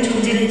존엄을 가진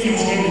존재라는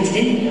사실을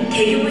외치는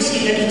대규모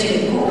시위가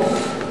기초였고,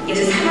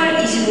 이어서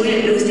 3월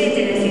 25일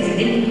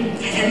로스앤젤레스에서는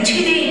사상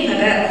최대의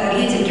인파가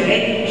거리에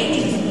들결해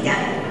행진했습니다.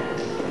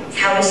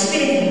 4월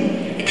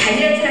 10일에는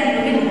단일한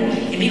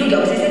사안으로는 미국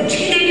역사상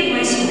최대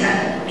규모의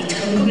시위가 우리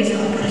전국에서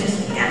벌어졌습니다.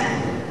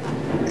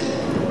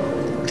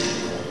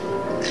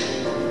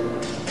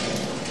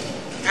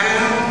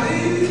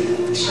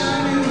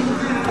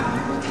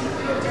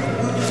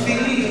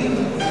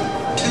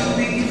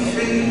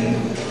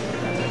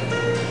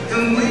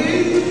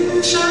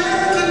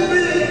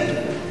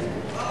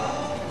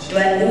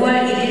 또한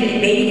 5월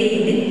 1일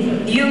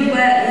메리데이는 뉴욕과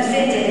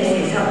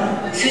로스앤젤레스에서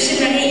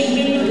수십만의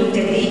이민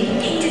노동자들이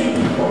행진을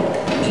벌이고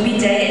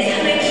이민자의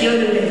삶의 기여를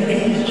올리는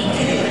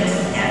행사를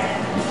벌였습니다.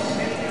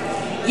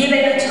 이에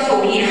발맞춰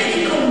우리 한인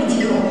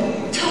커뮤니티도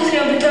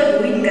청소년부터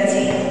노인까지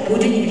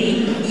모든 이들이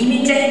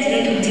이민자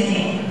행진에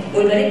동참해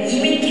올바른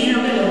이민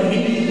개혁을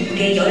원하는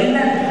우리의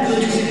열망을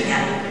보여줬습니다.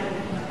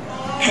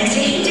 당시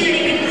행진을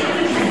이끈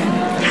커뮤니티는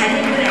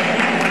다른 걸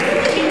아니라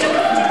한민족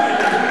문제에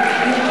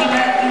용기와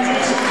의지를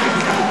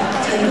실천해서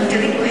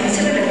전국적인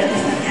관심을 받게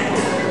됐습니다.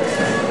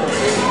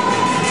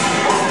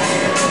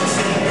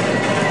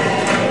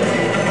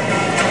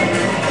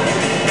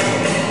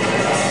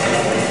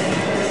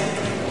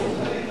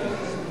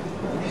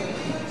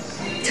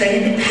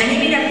 저희는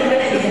반이민 합법을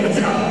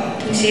발의하면서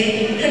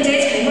동시에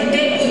현재의 잘못된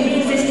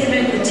이민 시스템을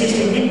고칠 수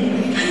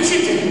있는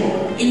현실적이고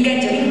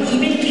인간적인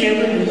이민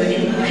개혁을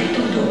요구하는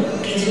활동도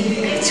계속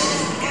펼치고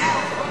있습니다.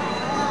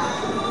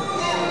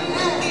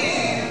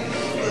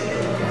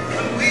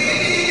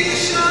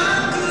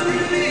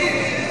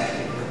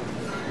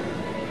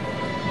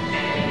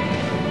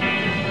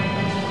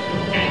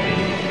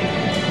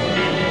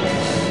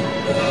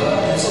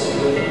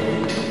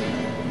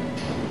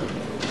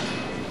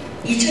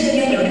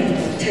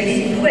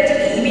 저희는 포괄적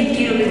이민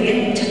개혁을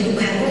위한 전국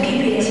광고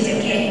캠페인을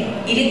시작해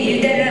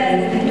 1인 1달러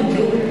모금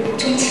활동으로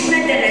총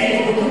 7만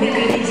달러의 모금 금액을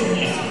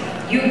대신해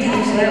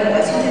뉴욕타임스와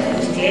워싱턴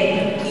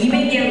포스트에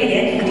이민 개혁에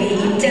대한 우리의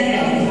입장을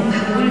알리는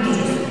광고를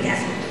게재했습니다.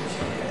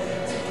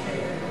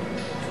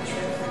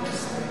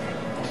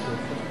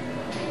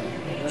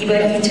 이번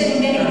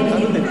 2006년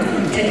여름에는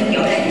전국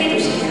 11개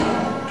도시에서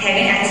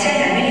다양한 아시아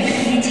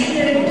아메리칸인의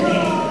참여를 위해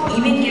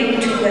이민 개혁을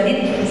촉구하는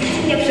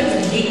사진협력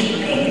분위기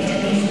캠페인을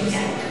전개했습니다.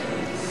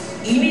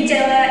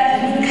 이민자와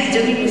이민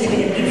가족의 모습을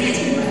담긴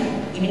사진과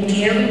이민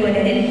개혁을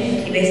원하는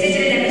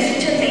메시지를 담은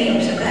수천 장의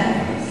엽서가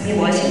이미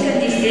워싱턴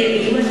DC의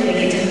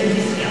의원들에게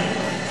전달됐으며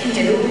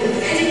현재도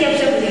사진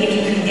엽서 분위기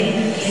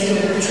캠페인은 계속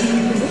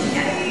진행되고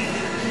있습니다.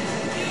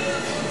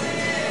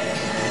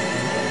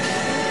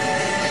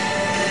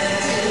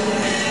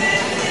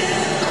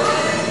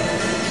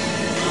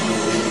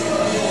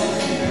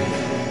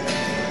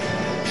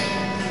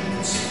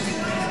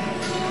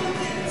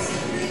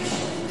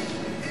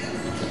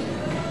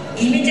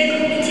 이민자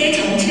커뮤니티의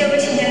정치력을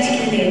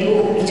신장시키는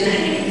데에도 미주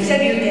한인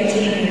군사교육단체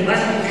협의회와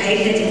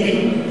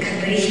가입단체들은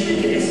각별히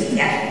힘을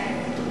기울였습니다.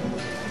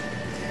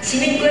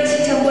 시민권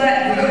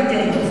신청과 유권자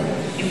등록,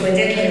 유권자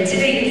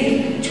결집을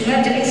이루는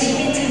종합적인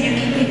시민 참여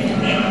캠페인을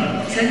통해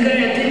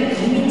선거를 앞둔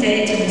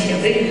이민자의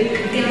정치력을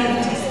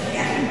극대화하고자 했습니다.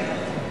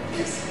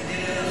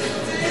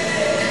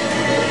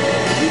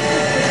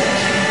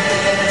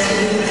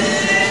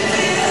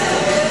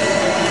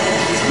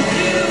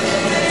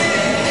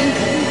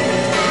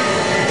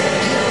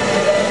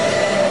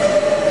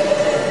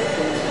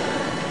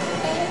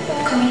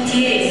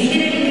 커뮤니티의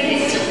미래를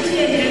이끌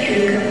청소년들을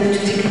교육하고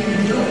조직하는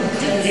것도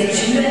저희의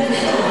중요한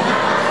것입니다.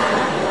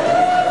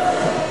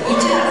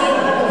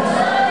 2006년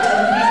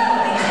전국에서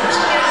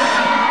 130여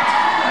명의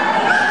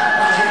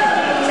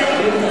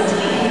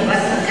교육단체와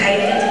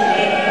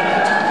가입단체들의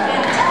청소년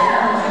자원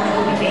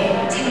모임에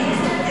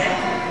참여했습니다.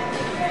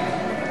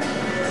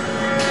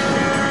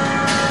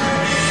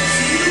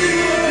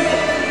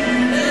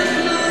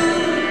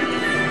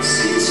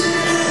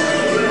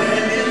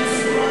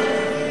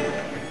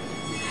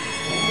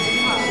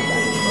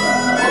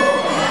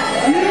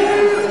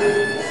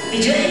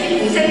 미주 한인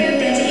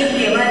군사교육단체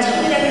협의회와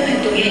청소년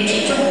활동의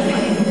최종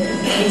목표는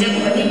개인적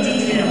권익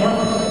쟁취를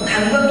넘어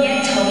광범위한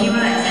정의와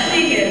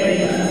사회개혁을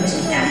이루는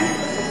것입니다.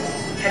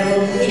 바로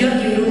이런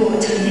이유로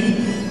저희는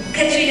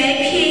카트리나의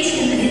피해에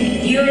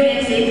시달리는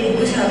뉴올리언스의 복구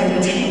사업에도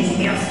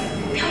참여했으며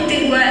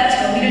평등과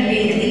정의를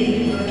위해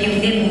일하는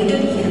미국의 모든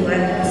이들과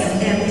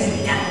연대하고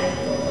있습니다.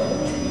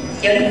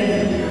 여러분,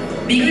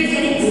 미국에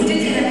사는 모든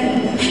사람은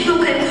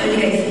행복할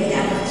권리가 있습니다.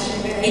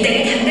 이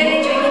땅에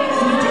당당한 주인은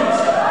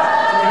이민자로서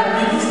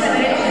미국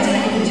사회를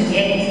거듭하는 중에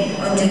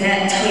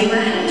언제나 저희와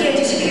함께해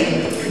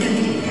주시길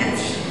부탁드립니다.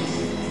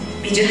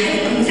 미주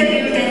한인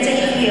군사교육단체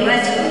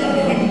협의회와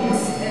청소년은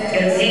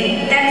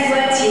여러분의 땅과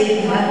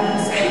지혜와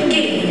함께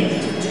이루는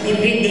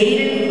미국의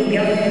내일을 꾸며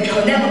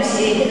변함없이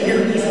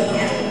노력하겠습니다.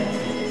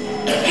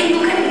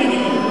 행복한 미래는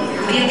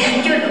우리의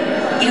단결로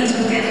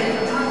이루어집니다.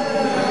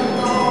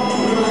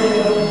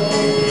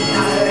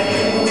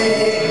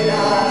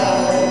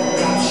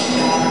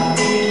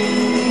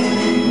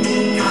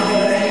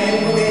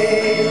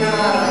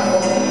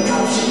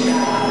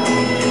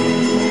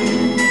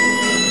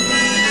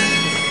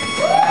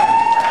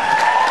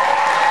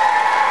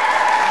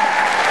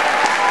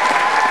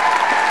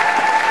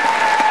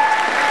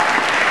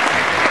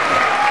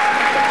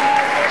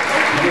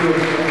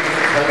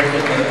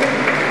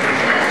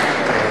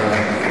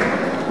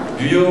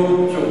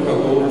 뉴욕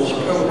쪽하고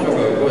시카고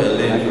쪽하고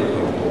LA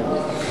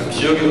쪽하고 각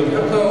지역에서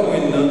활동하고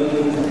있는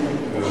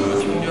그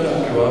청년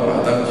학교와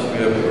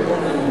마당집의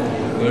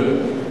활동을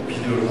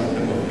비디오로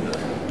만든 겁니다.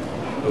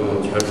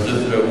 또 잘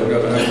보셨으리라고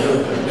생각을 하고요.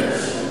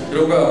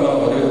 이런 거 아마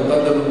어디서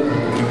딴 데로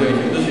굉장히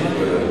힘드실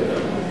거예요.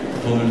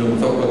 돈을 좀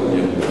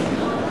썼거든요.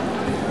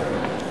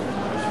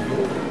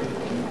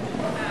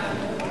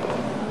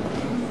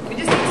 We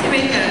just need to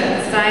make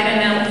a side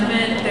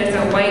announcement. There's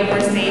a white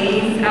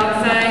Mercedes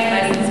outside,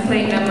 license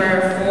plate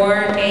number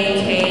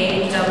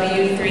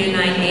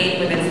 4AKW398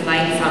 with its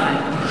lights on.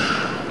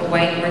 A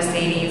white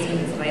Mercedes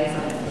with its lights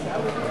on.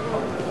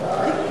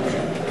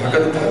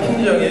 바깥에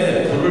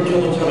파킹장에 불을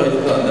켜놓은 차가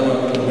있어서 안내만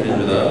하는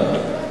분입니다.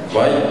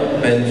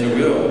 와이트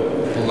벤츠고요.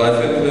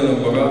 라이센스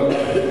넘버가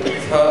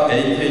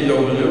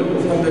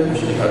 4AKW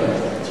 398.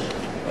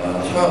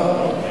 차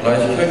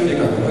라이트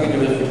켜있으니까 확인 좀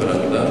해주시기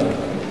바랍니다.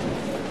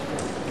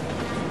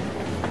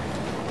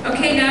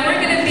 Okay, now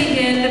we're going to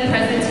begin the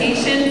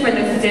presentation for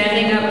the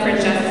Standing Up for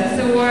Justice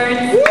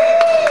Awards.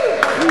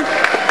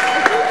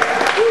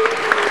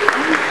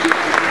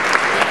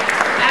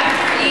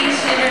 After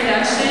each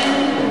introduction,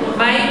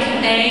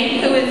 Mike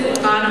Ang, who is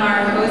on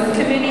our host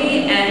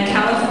committee, and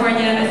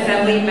California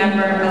Assembly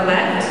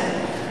member-elect,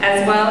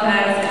 as well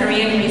as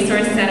Korean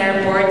Resource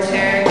Center Board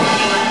Chair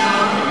Kim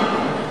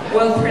Hong,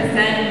 will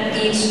present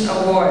each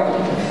award.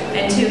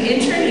 And to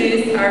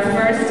introduce our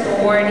first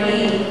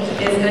awardee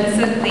is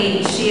Eun-Suk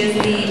Lee. She is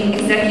the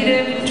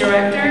Executive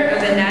Director of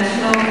the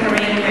National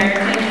Korean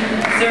American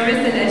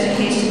Service and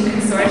Education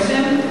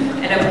Consortium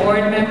and a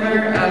board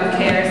member of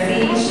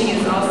KRC.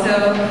 She is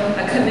also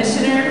a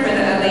commissioner for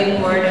the LA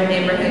Board of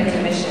Neighborhood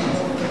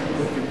Commissions.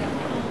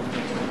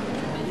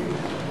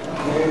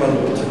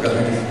 한국말로 잠깐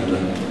하겠습니다.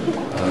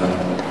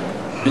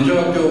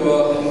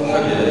 민주학교와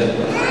비슷하게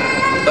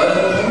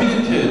다른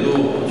커뮤니티에도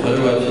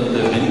저희같이 이제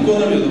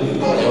민권을 위해서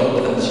활동하는 여러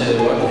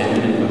단체와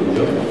개인이 있거든요.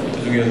 그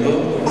중에서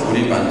우리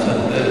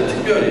만찬때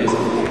특별히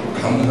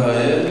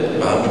감사의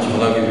마음을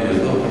전하기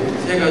위해서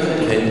세 가지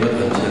개인과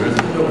단체를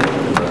선정을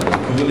했습니다.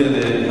 그분에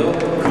대해서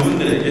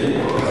그분들에게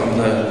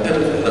감사의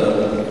표를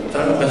전달하는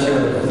짧은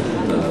시간을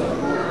갖습니다.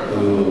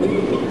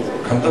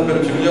 감사표를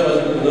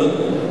증정하신 분은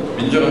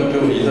민주학교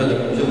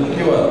이사장이신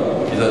홍기환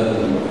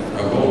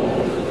이사님하고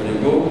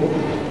그리고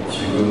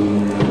지금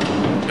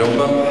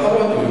연방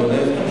하원 의원의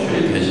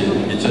선출이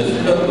되신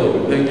 2007년도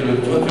 600기로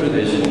선출이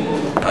되신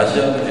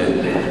아시아계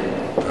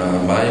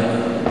마이크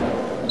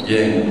옌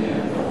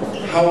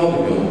하원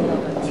의원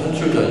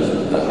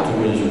선출자이십니다. 두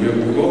분이시고요.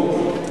 그리고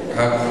각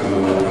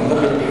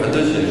감사표를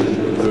받으실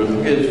분들을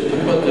소개해 주신 첫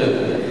번째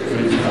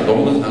우리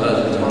너무나 잘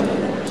아시는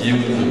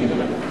이윤수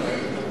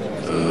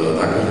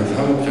낙하산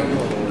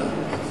사무장입니다.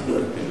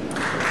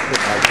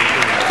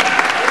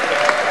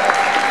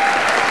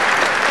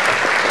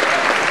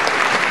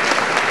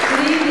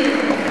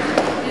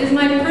 It is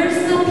my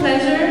personal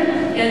pleasure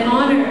and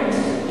honor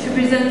to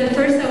present the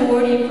first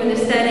awardee for the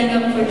Standing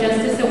Up for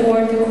Justice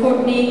Award to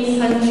Courtney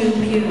Sunju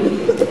Pugh.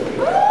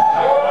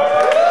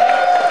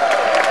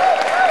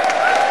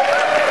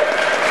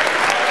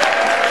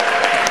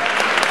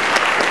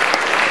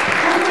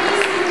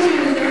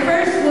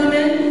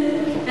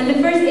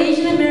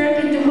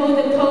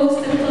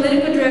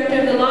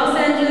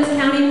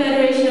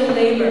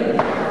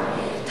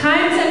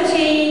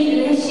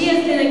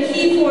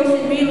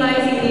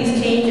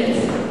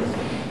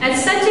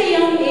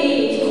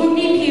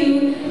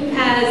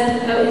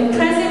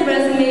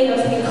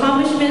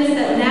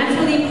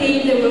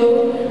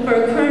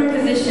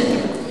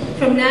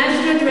 From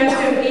National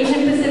Director of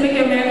Asian Pacific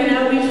American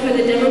Outreach for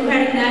the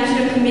Democratic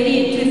National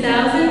Committee in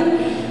 2000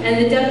 and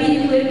the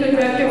Deputy Political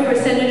Director for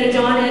Senator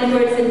John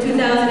Edwards in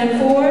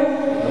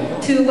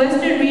 2004 to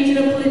Western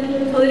Regional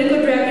Political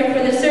Director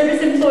for the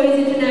Service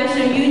Employees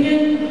International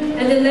Union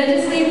and the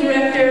Legislative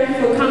Director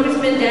for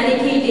Congressman Danny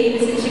K.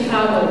 Davis in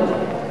Chicago.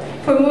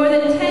 For more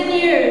than 10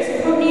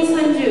 years, Courtney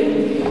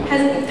Sunju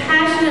has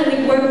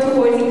passionately worked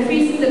towards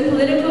increasing the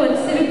political and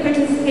civic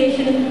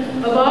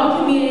participation of all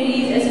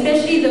communities,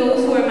 especially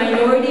those who are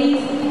minorities,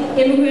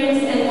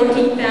 immigrants, and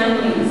working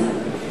families.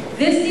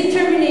 This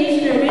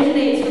determination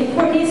originates from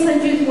Courtney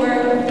Sunju's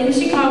work in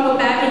Chicago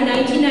back in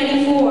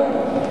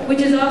 1994,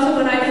 which is also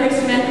when I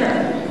first met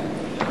her.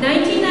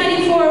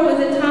 1994 was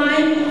a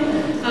time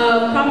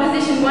of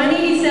Proposition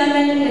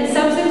 187 and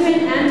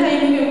subsequent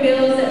anti-immigrant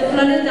bills that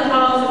flooded the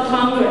halls of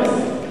Congress.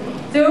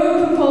 There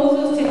were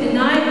proposals to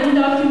deny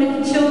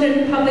undocumented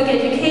children public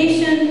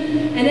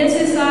education and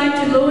SSI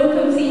to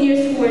low-income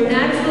seniors who were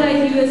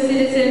naturalized U.S.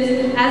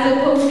 citizens as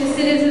opposed to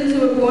citizens who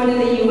were born in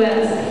the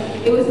U.S.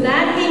 It was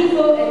that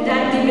hateful and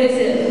that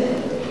divisive.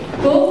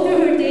 Both through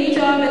her day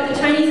job at the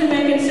Chinese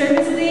American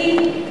Service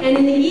League and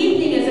in the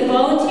evening as a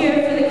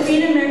volunteer for the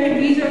Korean American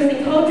Resource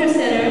and Culture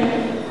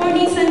Center,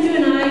 Courtney Sunju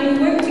and I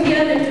worked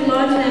together to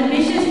launch an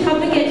ambitious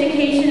public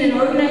education and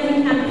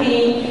organizing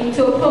campaign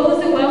to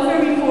oppose the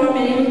welfare reform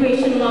and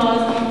immigration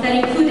laws that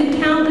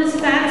included countless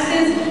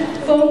faxes,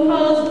 phone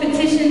calls,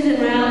 petitions, and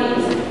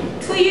rallies.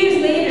 2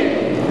 years later,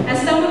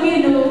 as some of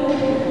you know,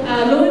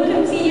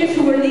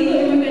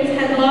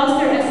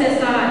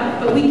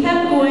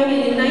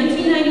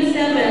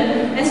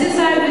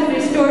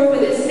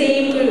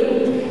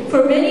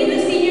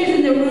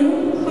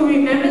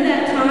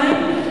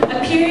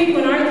 period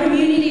when our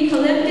community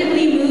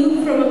collectively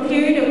moved from a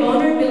period of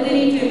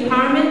vulnerability to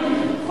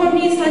empowerment,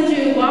 Courtney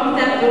Sanju walked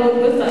that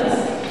road with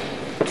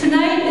us.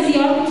 Tonight is the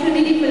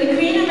opportunity for the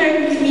Korean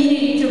American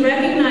community to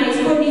recognize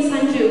Courtney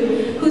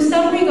Sanju, who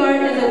some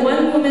regard as a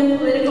one-woman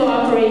political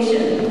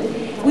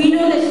operation. We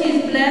know that she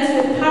is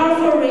blessed with a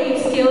powerful array of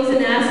skills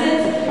and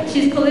assets.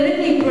 She's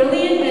politically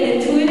brilliant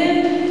and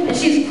intuitive, and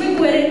she's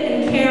quick-witted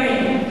and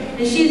caring.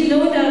 And she is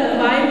no doubt a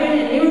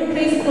vibrant and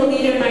irreplaceable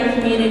leader in our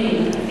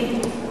community.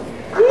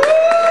 Thank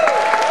you.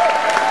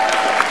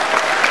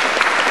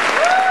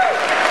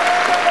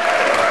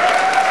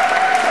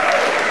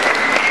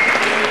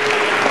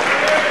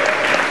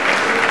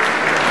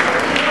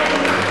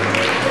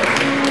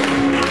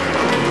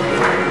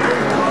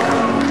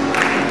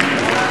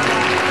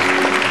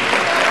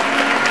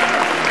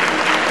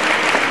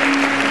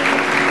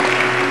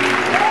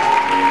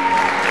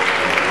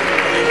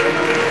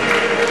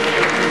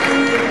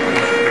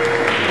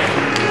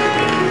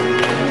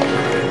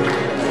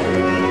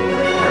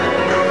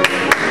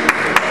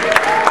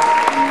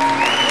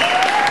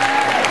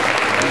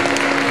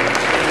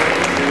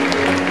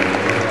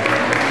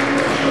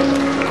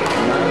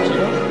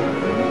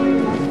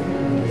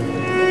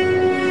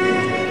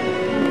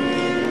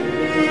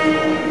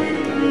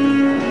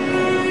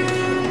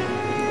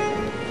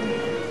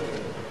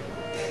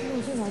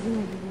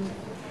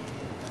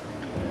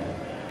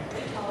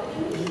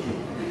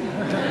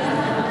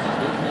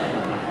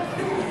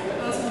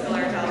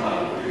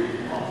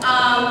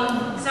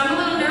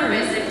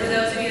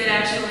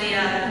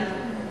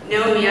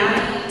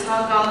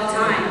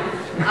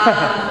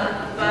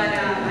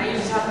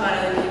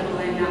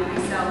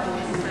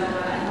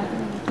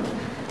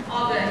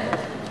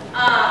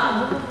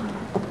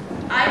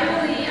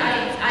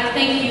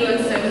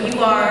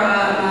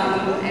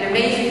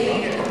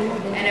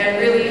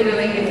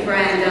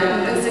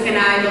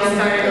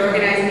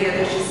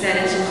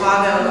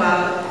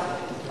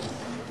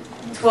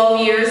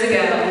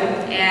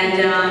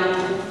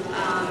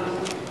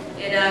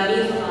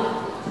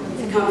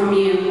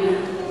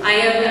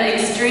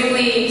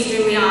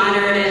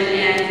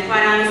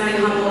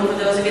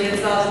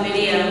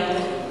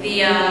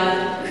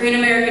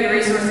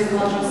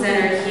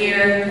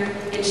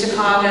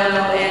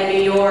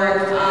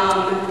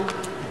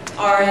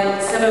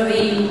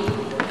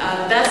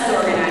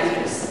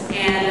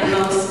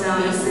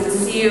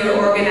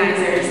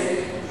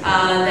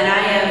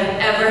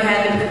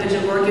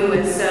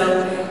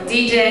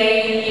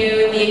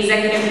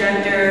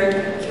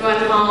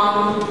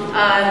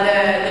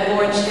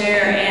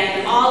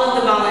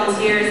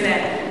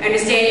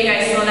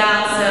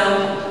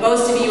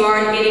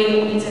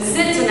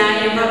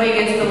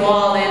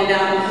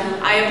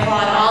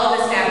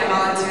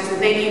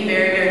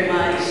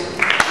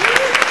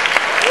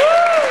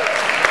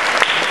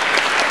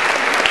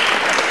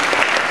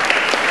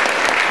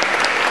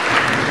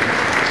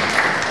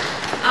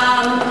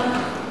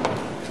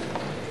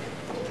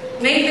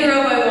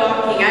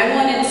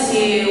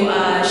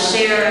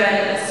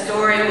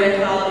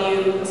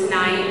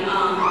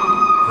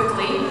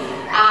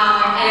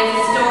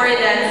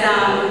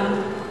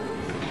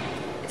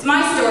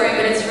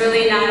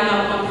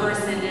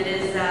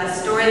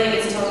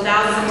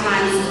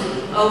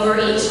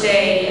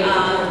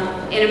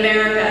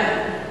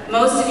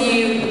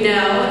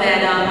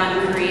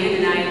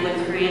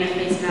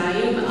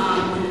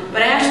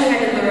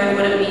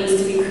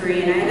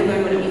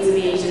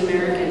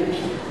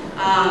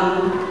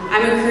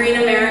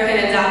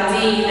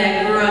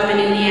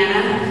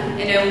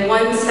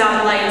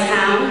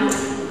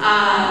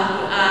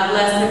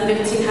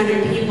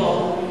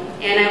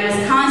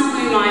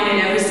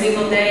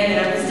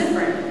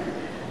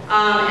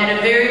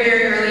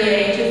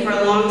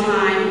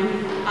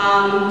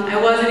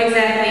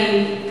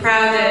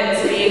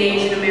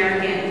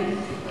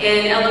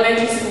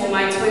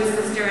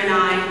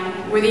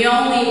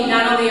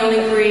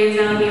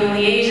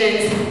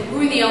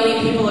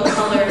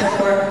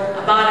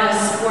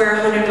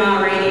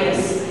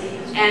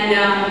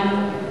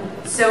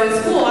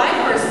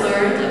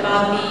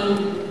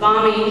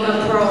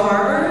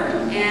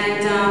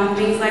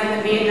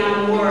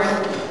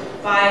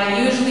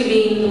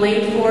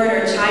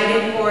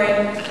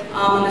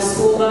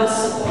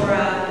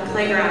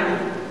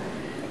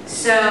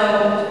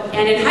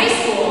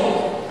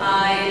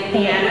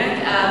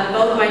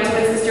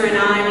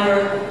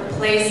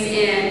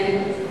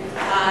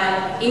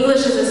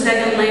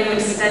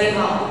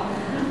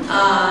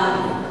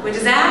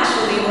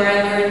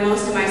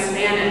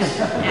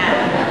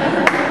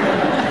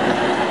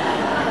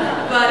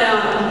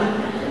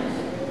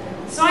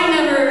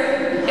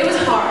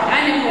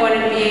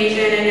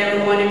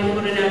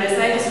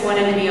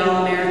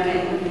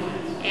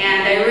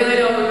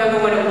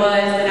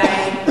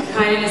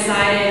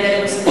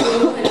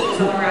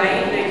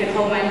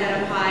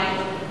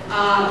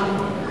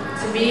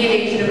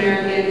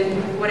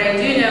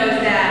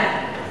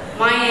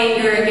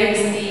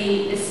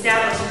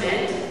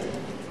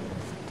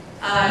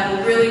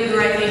 Really grew,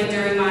 I think,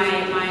 during my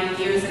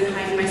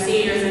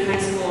senior years in high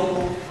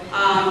school.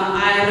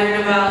 I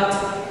learned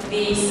about the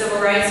the civil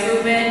rights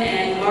movement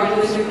and Martin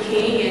Luther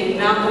King and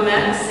Malcolm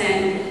X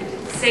and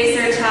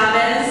Cesar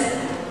Chavez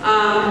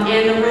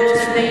and the roles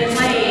that they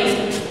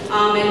played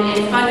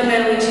in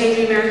fundamentally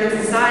changing American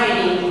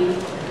society.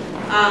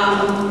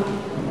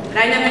 But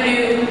I never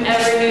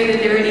ever knew that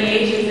there were any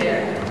Asians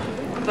there.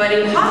 But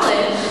in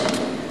college,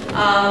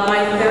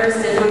 my thirst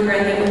and hunger,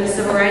 I think, with the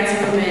civil rights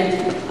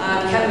movement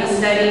kept me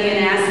studying and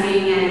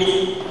asking, and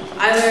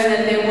I learned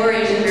that there were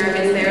Asian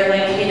Americans there,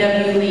 like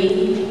K.W.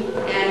 Lee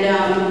and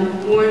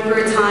Warren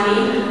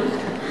Burtani.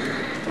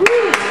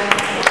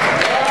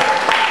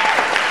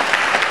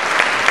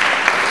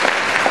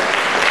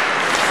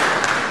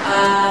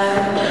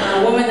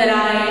 A woman that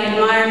I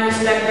admire and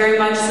respect very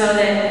much, so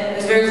that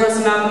was very close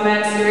to Malcolm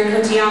X, Yuri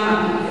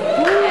Kochiyama.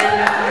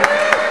 And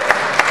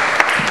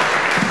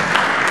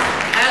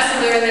I also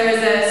learned there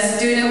was a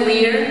student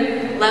leader,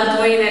 left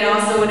wing, that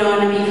also went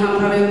on to become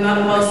probably one of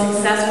the most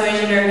successful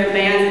Asian American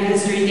bands in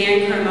history,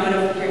 Dan Kuramoto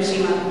of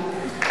Hiroshima.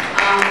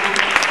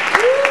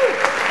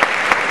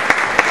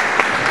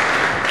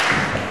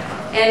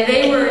 And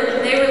they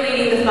were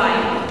leading the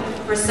fight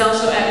for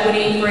social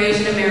equity for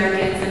Asian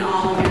Americans and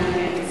all Americans.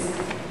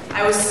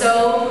 I was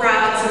so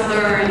proud to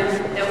learn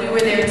that we were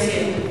there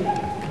too.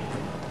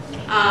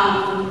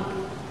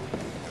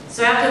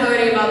 So after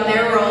learning about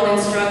their role in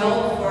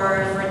struggle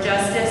for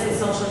justice and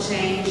social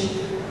change,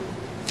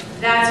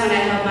 that's when I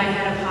held my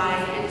head up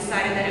high and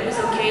decided that it was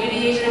okay to be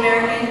Asian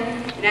American,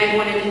 and I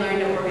wanted to learn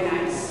to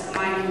organize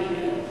my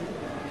community.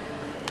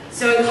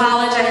 So in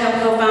college, I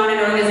helped co-found an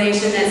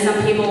organization that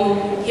some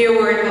people here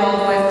were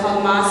involved with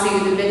called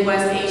MASU, the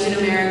Midwest Asian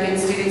American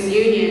Students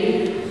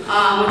Union,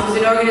 which was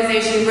an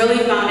organization really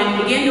founded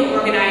to begin to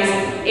organize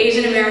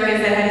Asian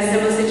Americans that had a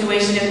similar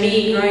situation to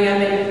me growing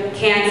up in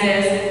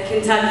Kansas,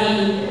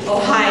 Kentucky,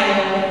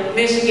 Ohio,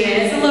 Michigan.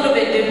 It's a little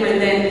bit different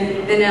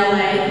than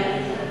LA.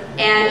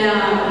 And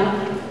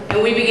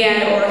we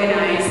began to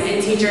organize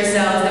and teach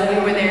ourselves that we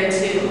were there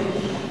too.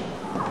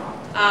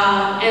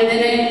 And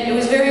then it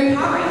was very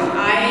empowering.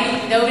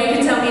 Nobody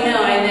could tell me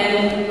no. I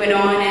then went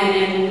on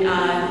and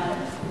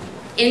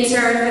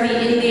interned for the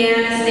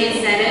Indiana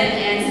State Senate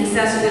and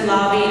successfully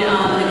lobbied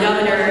the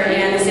governor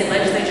and the state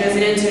legislature as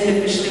an intern to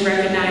officially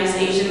recognize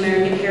Asian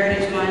American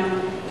Heritage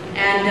Month.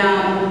 And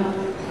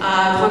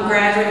upon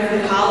graduating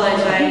from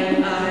college, I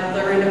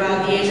learned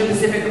about the Asian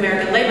Pacific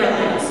American Labor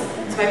Alliance.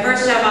 So my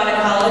first job out of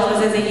college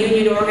was as a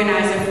union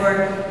organizer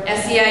for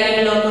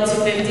SEIU Local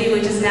 250,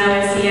 which is now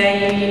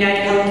SEIU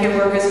United Healthcare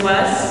Workers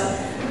West.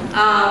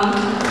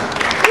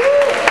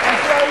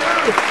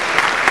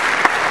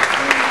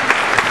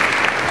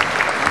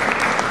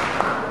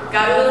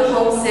 Got a little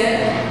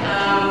homesick,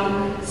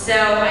 so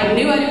I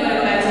knew I didn't want to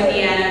go back to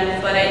Indiana,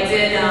 but I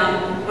did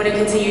want to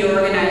continue to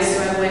organize,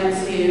 so I went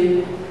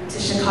to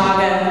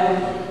Chicago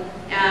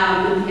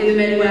in the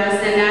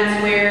Midwest, and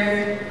that's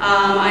where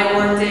I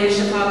worked in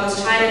Chicago's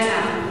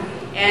Chinatown.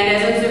 And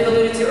as I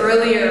alluded to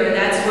earlier,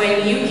 that's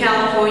when you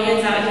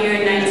Californians out here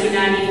in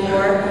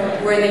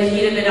 1994 were in the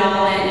heat of it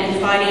all and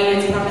fighting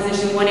against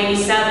Proposition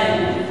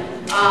 187.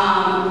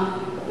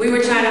 We were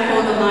trying to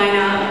hold the line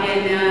up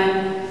in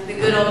the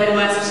good old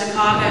Midwest of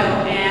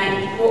Chicago,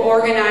 and we're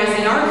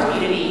organizing our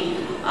community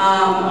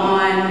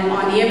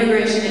on the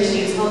immigration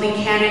issues, holding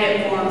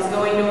candidate forums,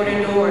 going door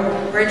to door,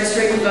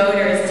 registering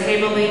voters,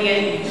 tabling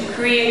in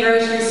Korean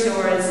grocery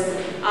stores,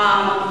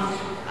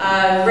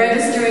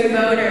 registering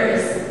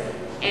voters,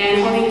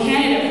 and holding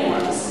candidate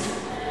forums.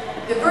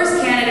 The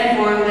first candidate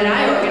forum that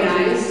I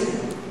organized,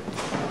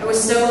 I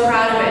was so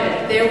proud of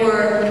it. There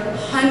were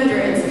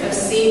hundreds of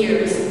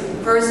seniors,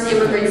 first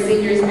immigrant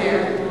seniors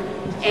there,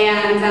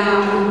 and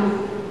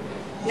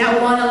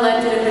not one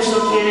elected official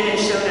candidate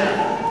showed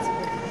up.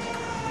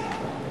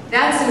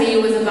 That to me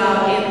was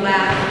about a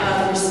lack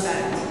of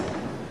respect.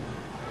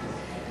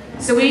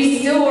 So we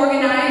still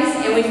organized,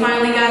 and we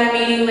finally got a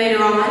meeting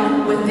later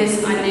on with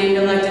this unnamed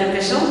elected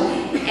official,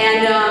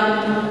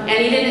 and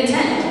he didn't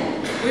attend.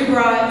 We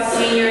brought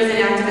seniors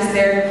and activists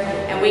there,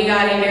 and we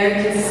got a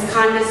very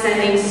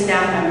condescending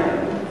staff member.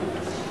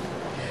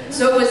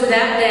 So it was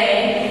that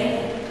day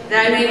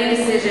that I made the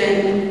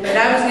decision that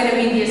I was going to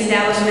be the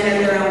establishment of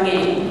their own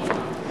game.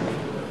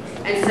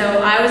 And so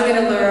I was going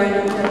to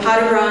learn how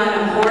to run a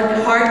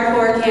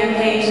hardcore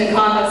campaign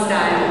Chicago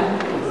style.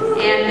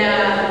 And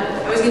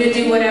I was going to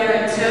do whatever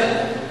it took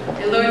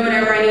and learn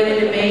whatever I needed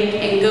to make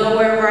and go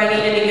wherever I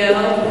needed to go,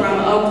 from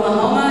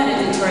Oklahoma to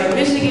Detroit,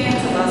 Michigan,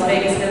 to Las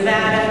Vegas,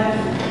 Nevada,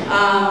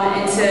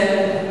 and to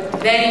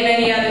many,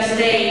 many other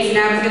states. And I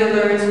was going to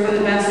learn from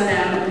the best of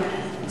them,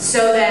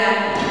 so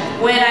that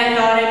when I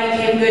thought I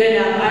became good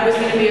enough, I was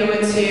going to be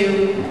able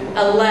to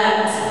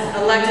elect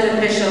elected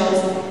officials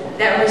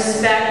that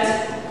respect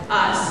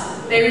us.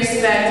 They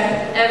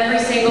respect every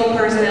single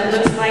person that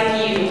looks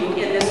like you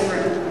in this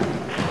room.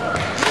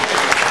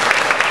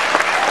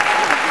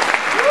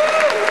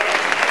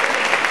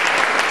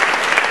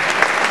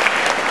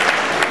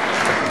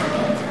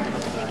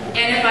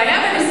 And if I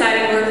ever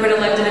decided to work for an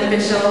elected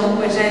official,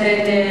 which I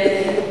then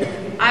did,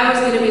 I was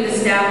going to be the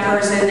staff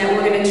person that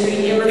we're going to treat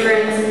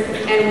immigrants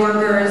and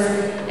workers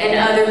and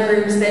other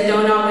groups that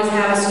don't always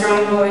have a strong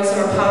strong voice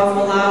or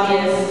powerful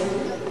lobbyists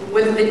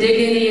with the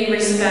dignity and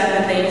respect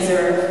that they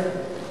deserve.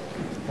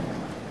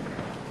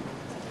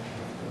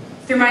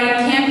 Through my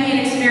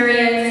campaign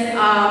experience,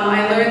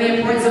 I learned the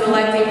importance of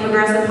electing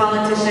progressive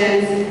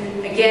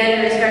politicians.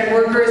 Again, respect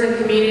workers and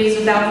communities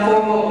without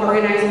formal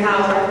organized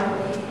power.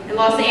 In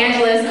Los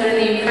Angeles, under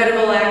the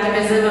incredible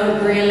activism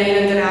of Maria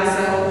Elena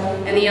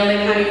Durazo and the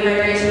LA County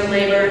Federation of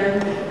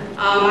Labor,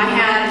 I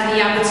had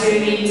the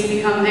opportunity to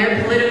become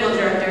their political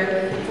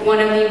director for one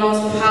of the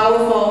most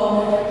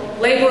powerful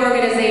labor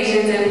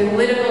organizations and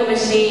political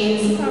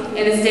machines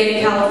in the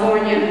state of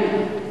California.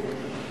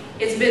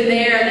 It's been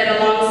there that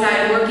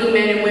alongside working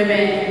men and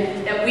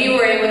women that we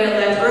were able to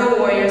elect real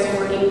warriors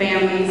for working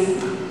families.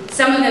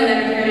 Some of them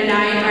that are here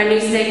tonight, our new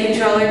state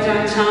controller,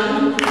 John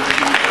Chung,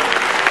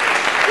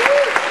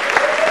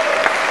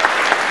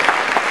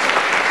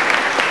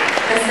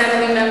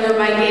 Assembly Member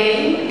Mike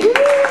Gay,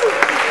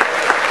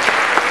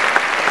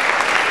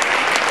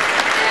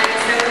 and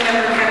Assembly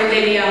Member Kevin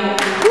DeDion.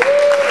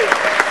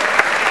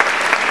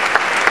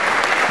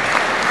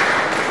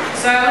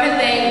 So I want to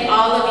thank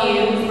all of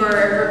you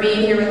for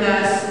being here with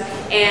us,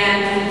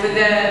 and for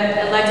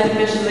the elected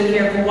officials in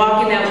here for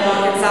walking that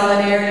walk in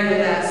solidarity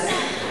with us.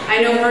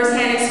 I know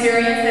firsthand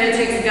experience that it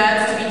takes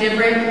guts to be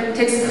different, it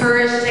takes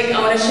courage to take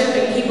ownership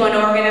and keep on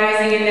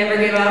organizing and never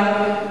give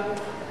up.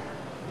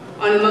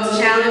 On the most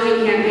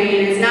challenging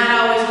campaign, it's not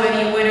always whether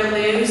you win or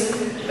lose,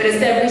 but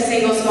it's every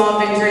single small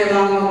victory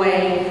along the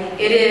way.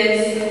 It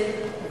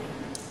is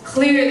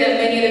clear that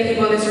many of the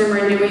people in this room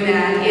are doing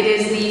that. It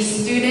is the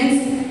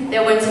students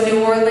that went to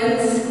New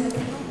Orleans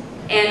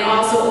and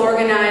also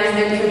organized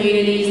their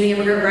communities, the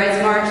Immigrant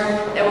Rights March,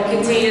 that will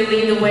continue to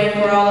lead the way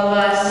for all of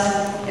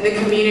us in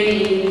the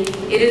community.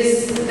 It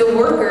is the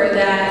worker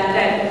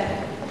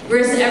that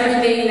risks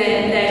everything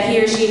that he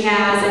or she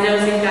has and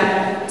knows they've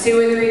got 2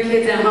 or 3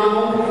 kids at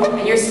home,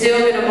 and you're still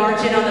going to march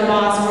in on the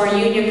boss for a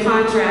union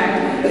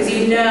contract because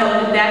you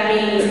know that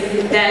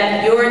means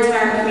that your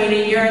entire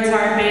community, your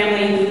entire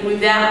family will be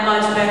that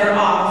much better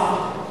off.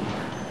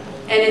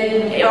 And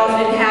it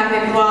often have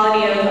the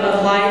quality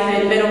of life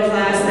and middle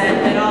class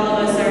that all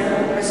of us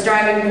are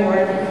striving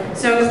for.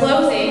 So in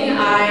closing,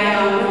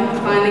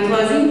 finally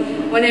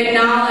closing, I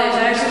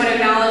actually want to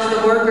acknowledge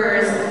the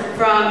workers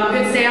from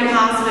Good Sam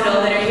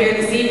Hospital that are here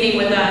this evening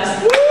with us.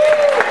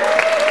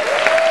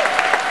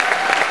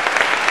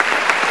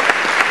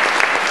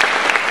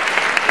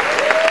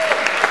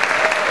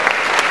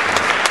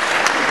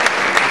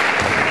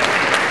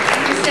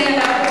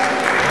 Stand up.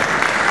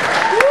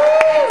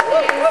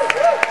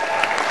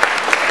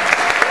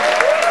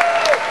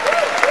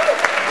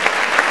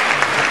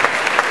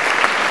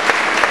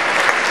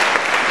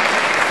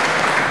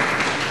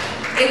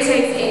 It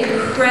takes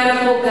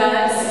incredible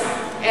guts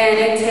and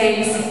it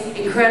takes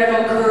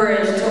incredible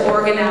courage to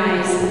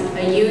organize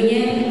a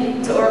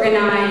union, to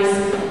organize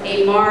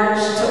a march,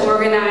 to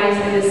organize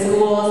in the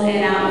schools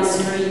and out in the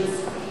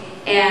streets.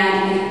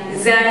 And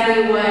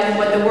exactly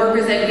what the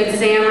workers at Good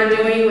Sam are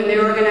doing when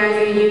they're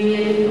organizing a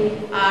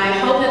union. I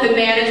hope that the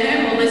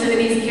management will listen to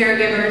these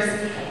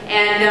caregivers,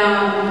 and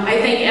I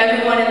thank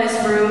everyone in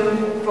this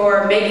room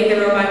for making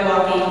the road by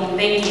walking.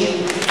 Thank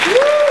you.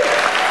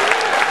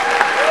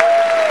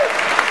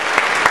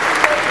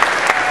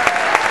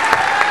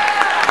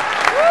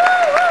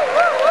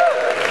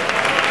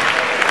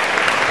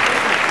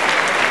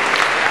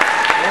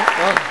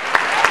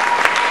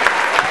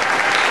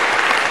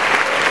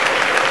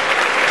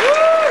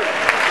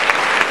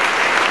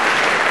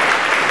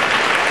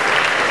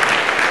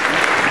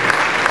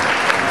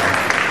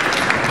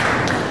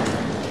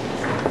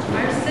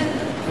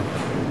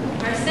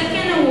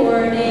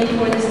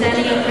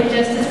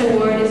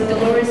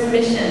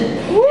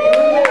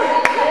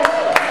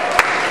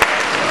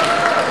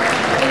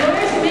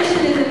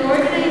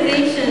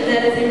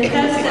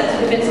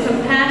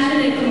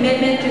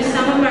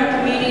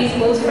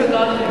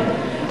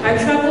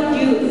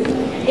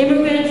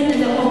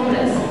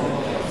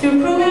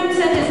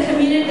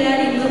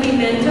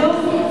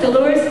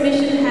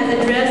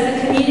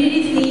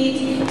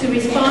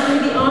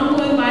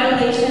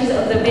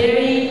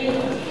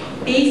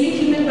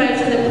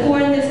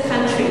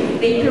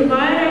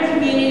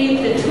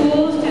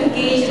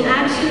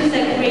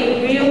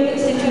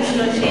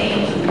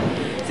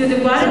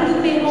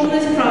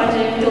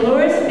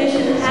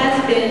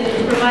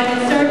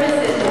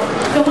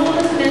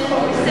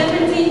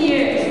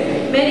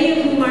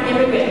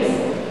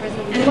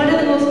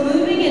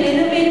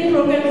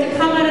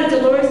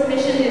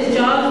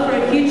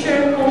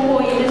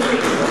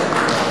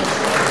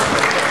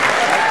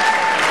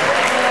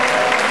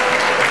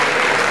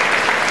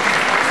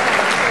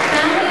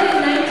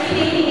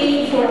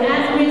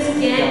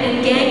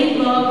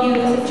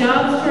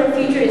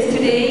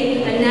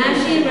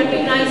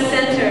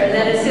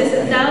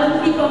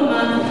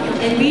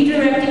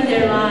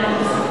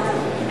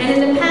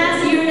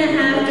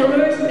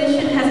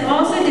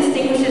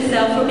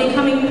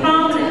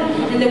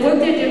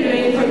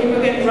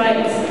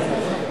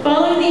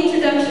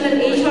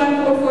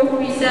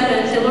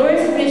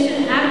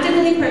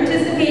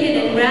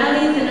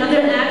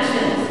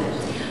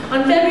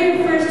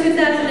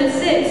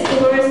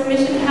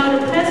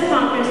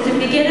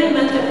 begin a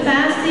month of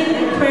fasting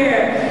and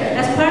prayer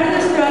as part of the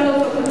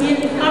struggle for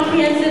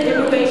comprehensive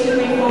immigration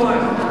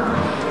reform.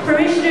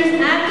 Parishioners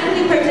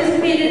actively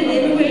participated in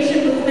the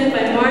immigration movement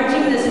by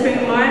marching in the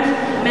spring march,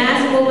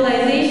 mass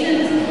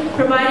mobilizations,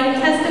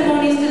 providing testimony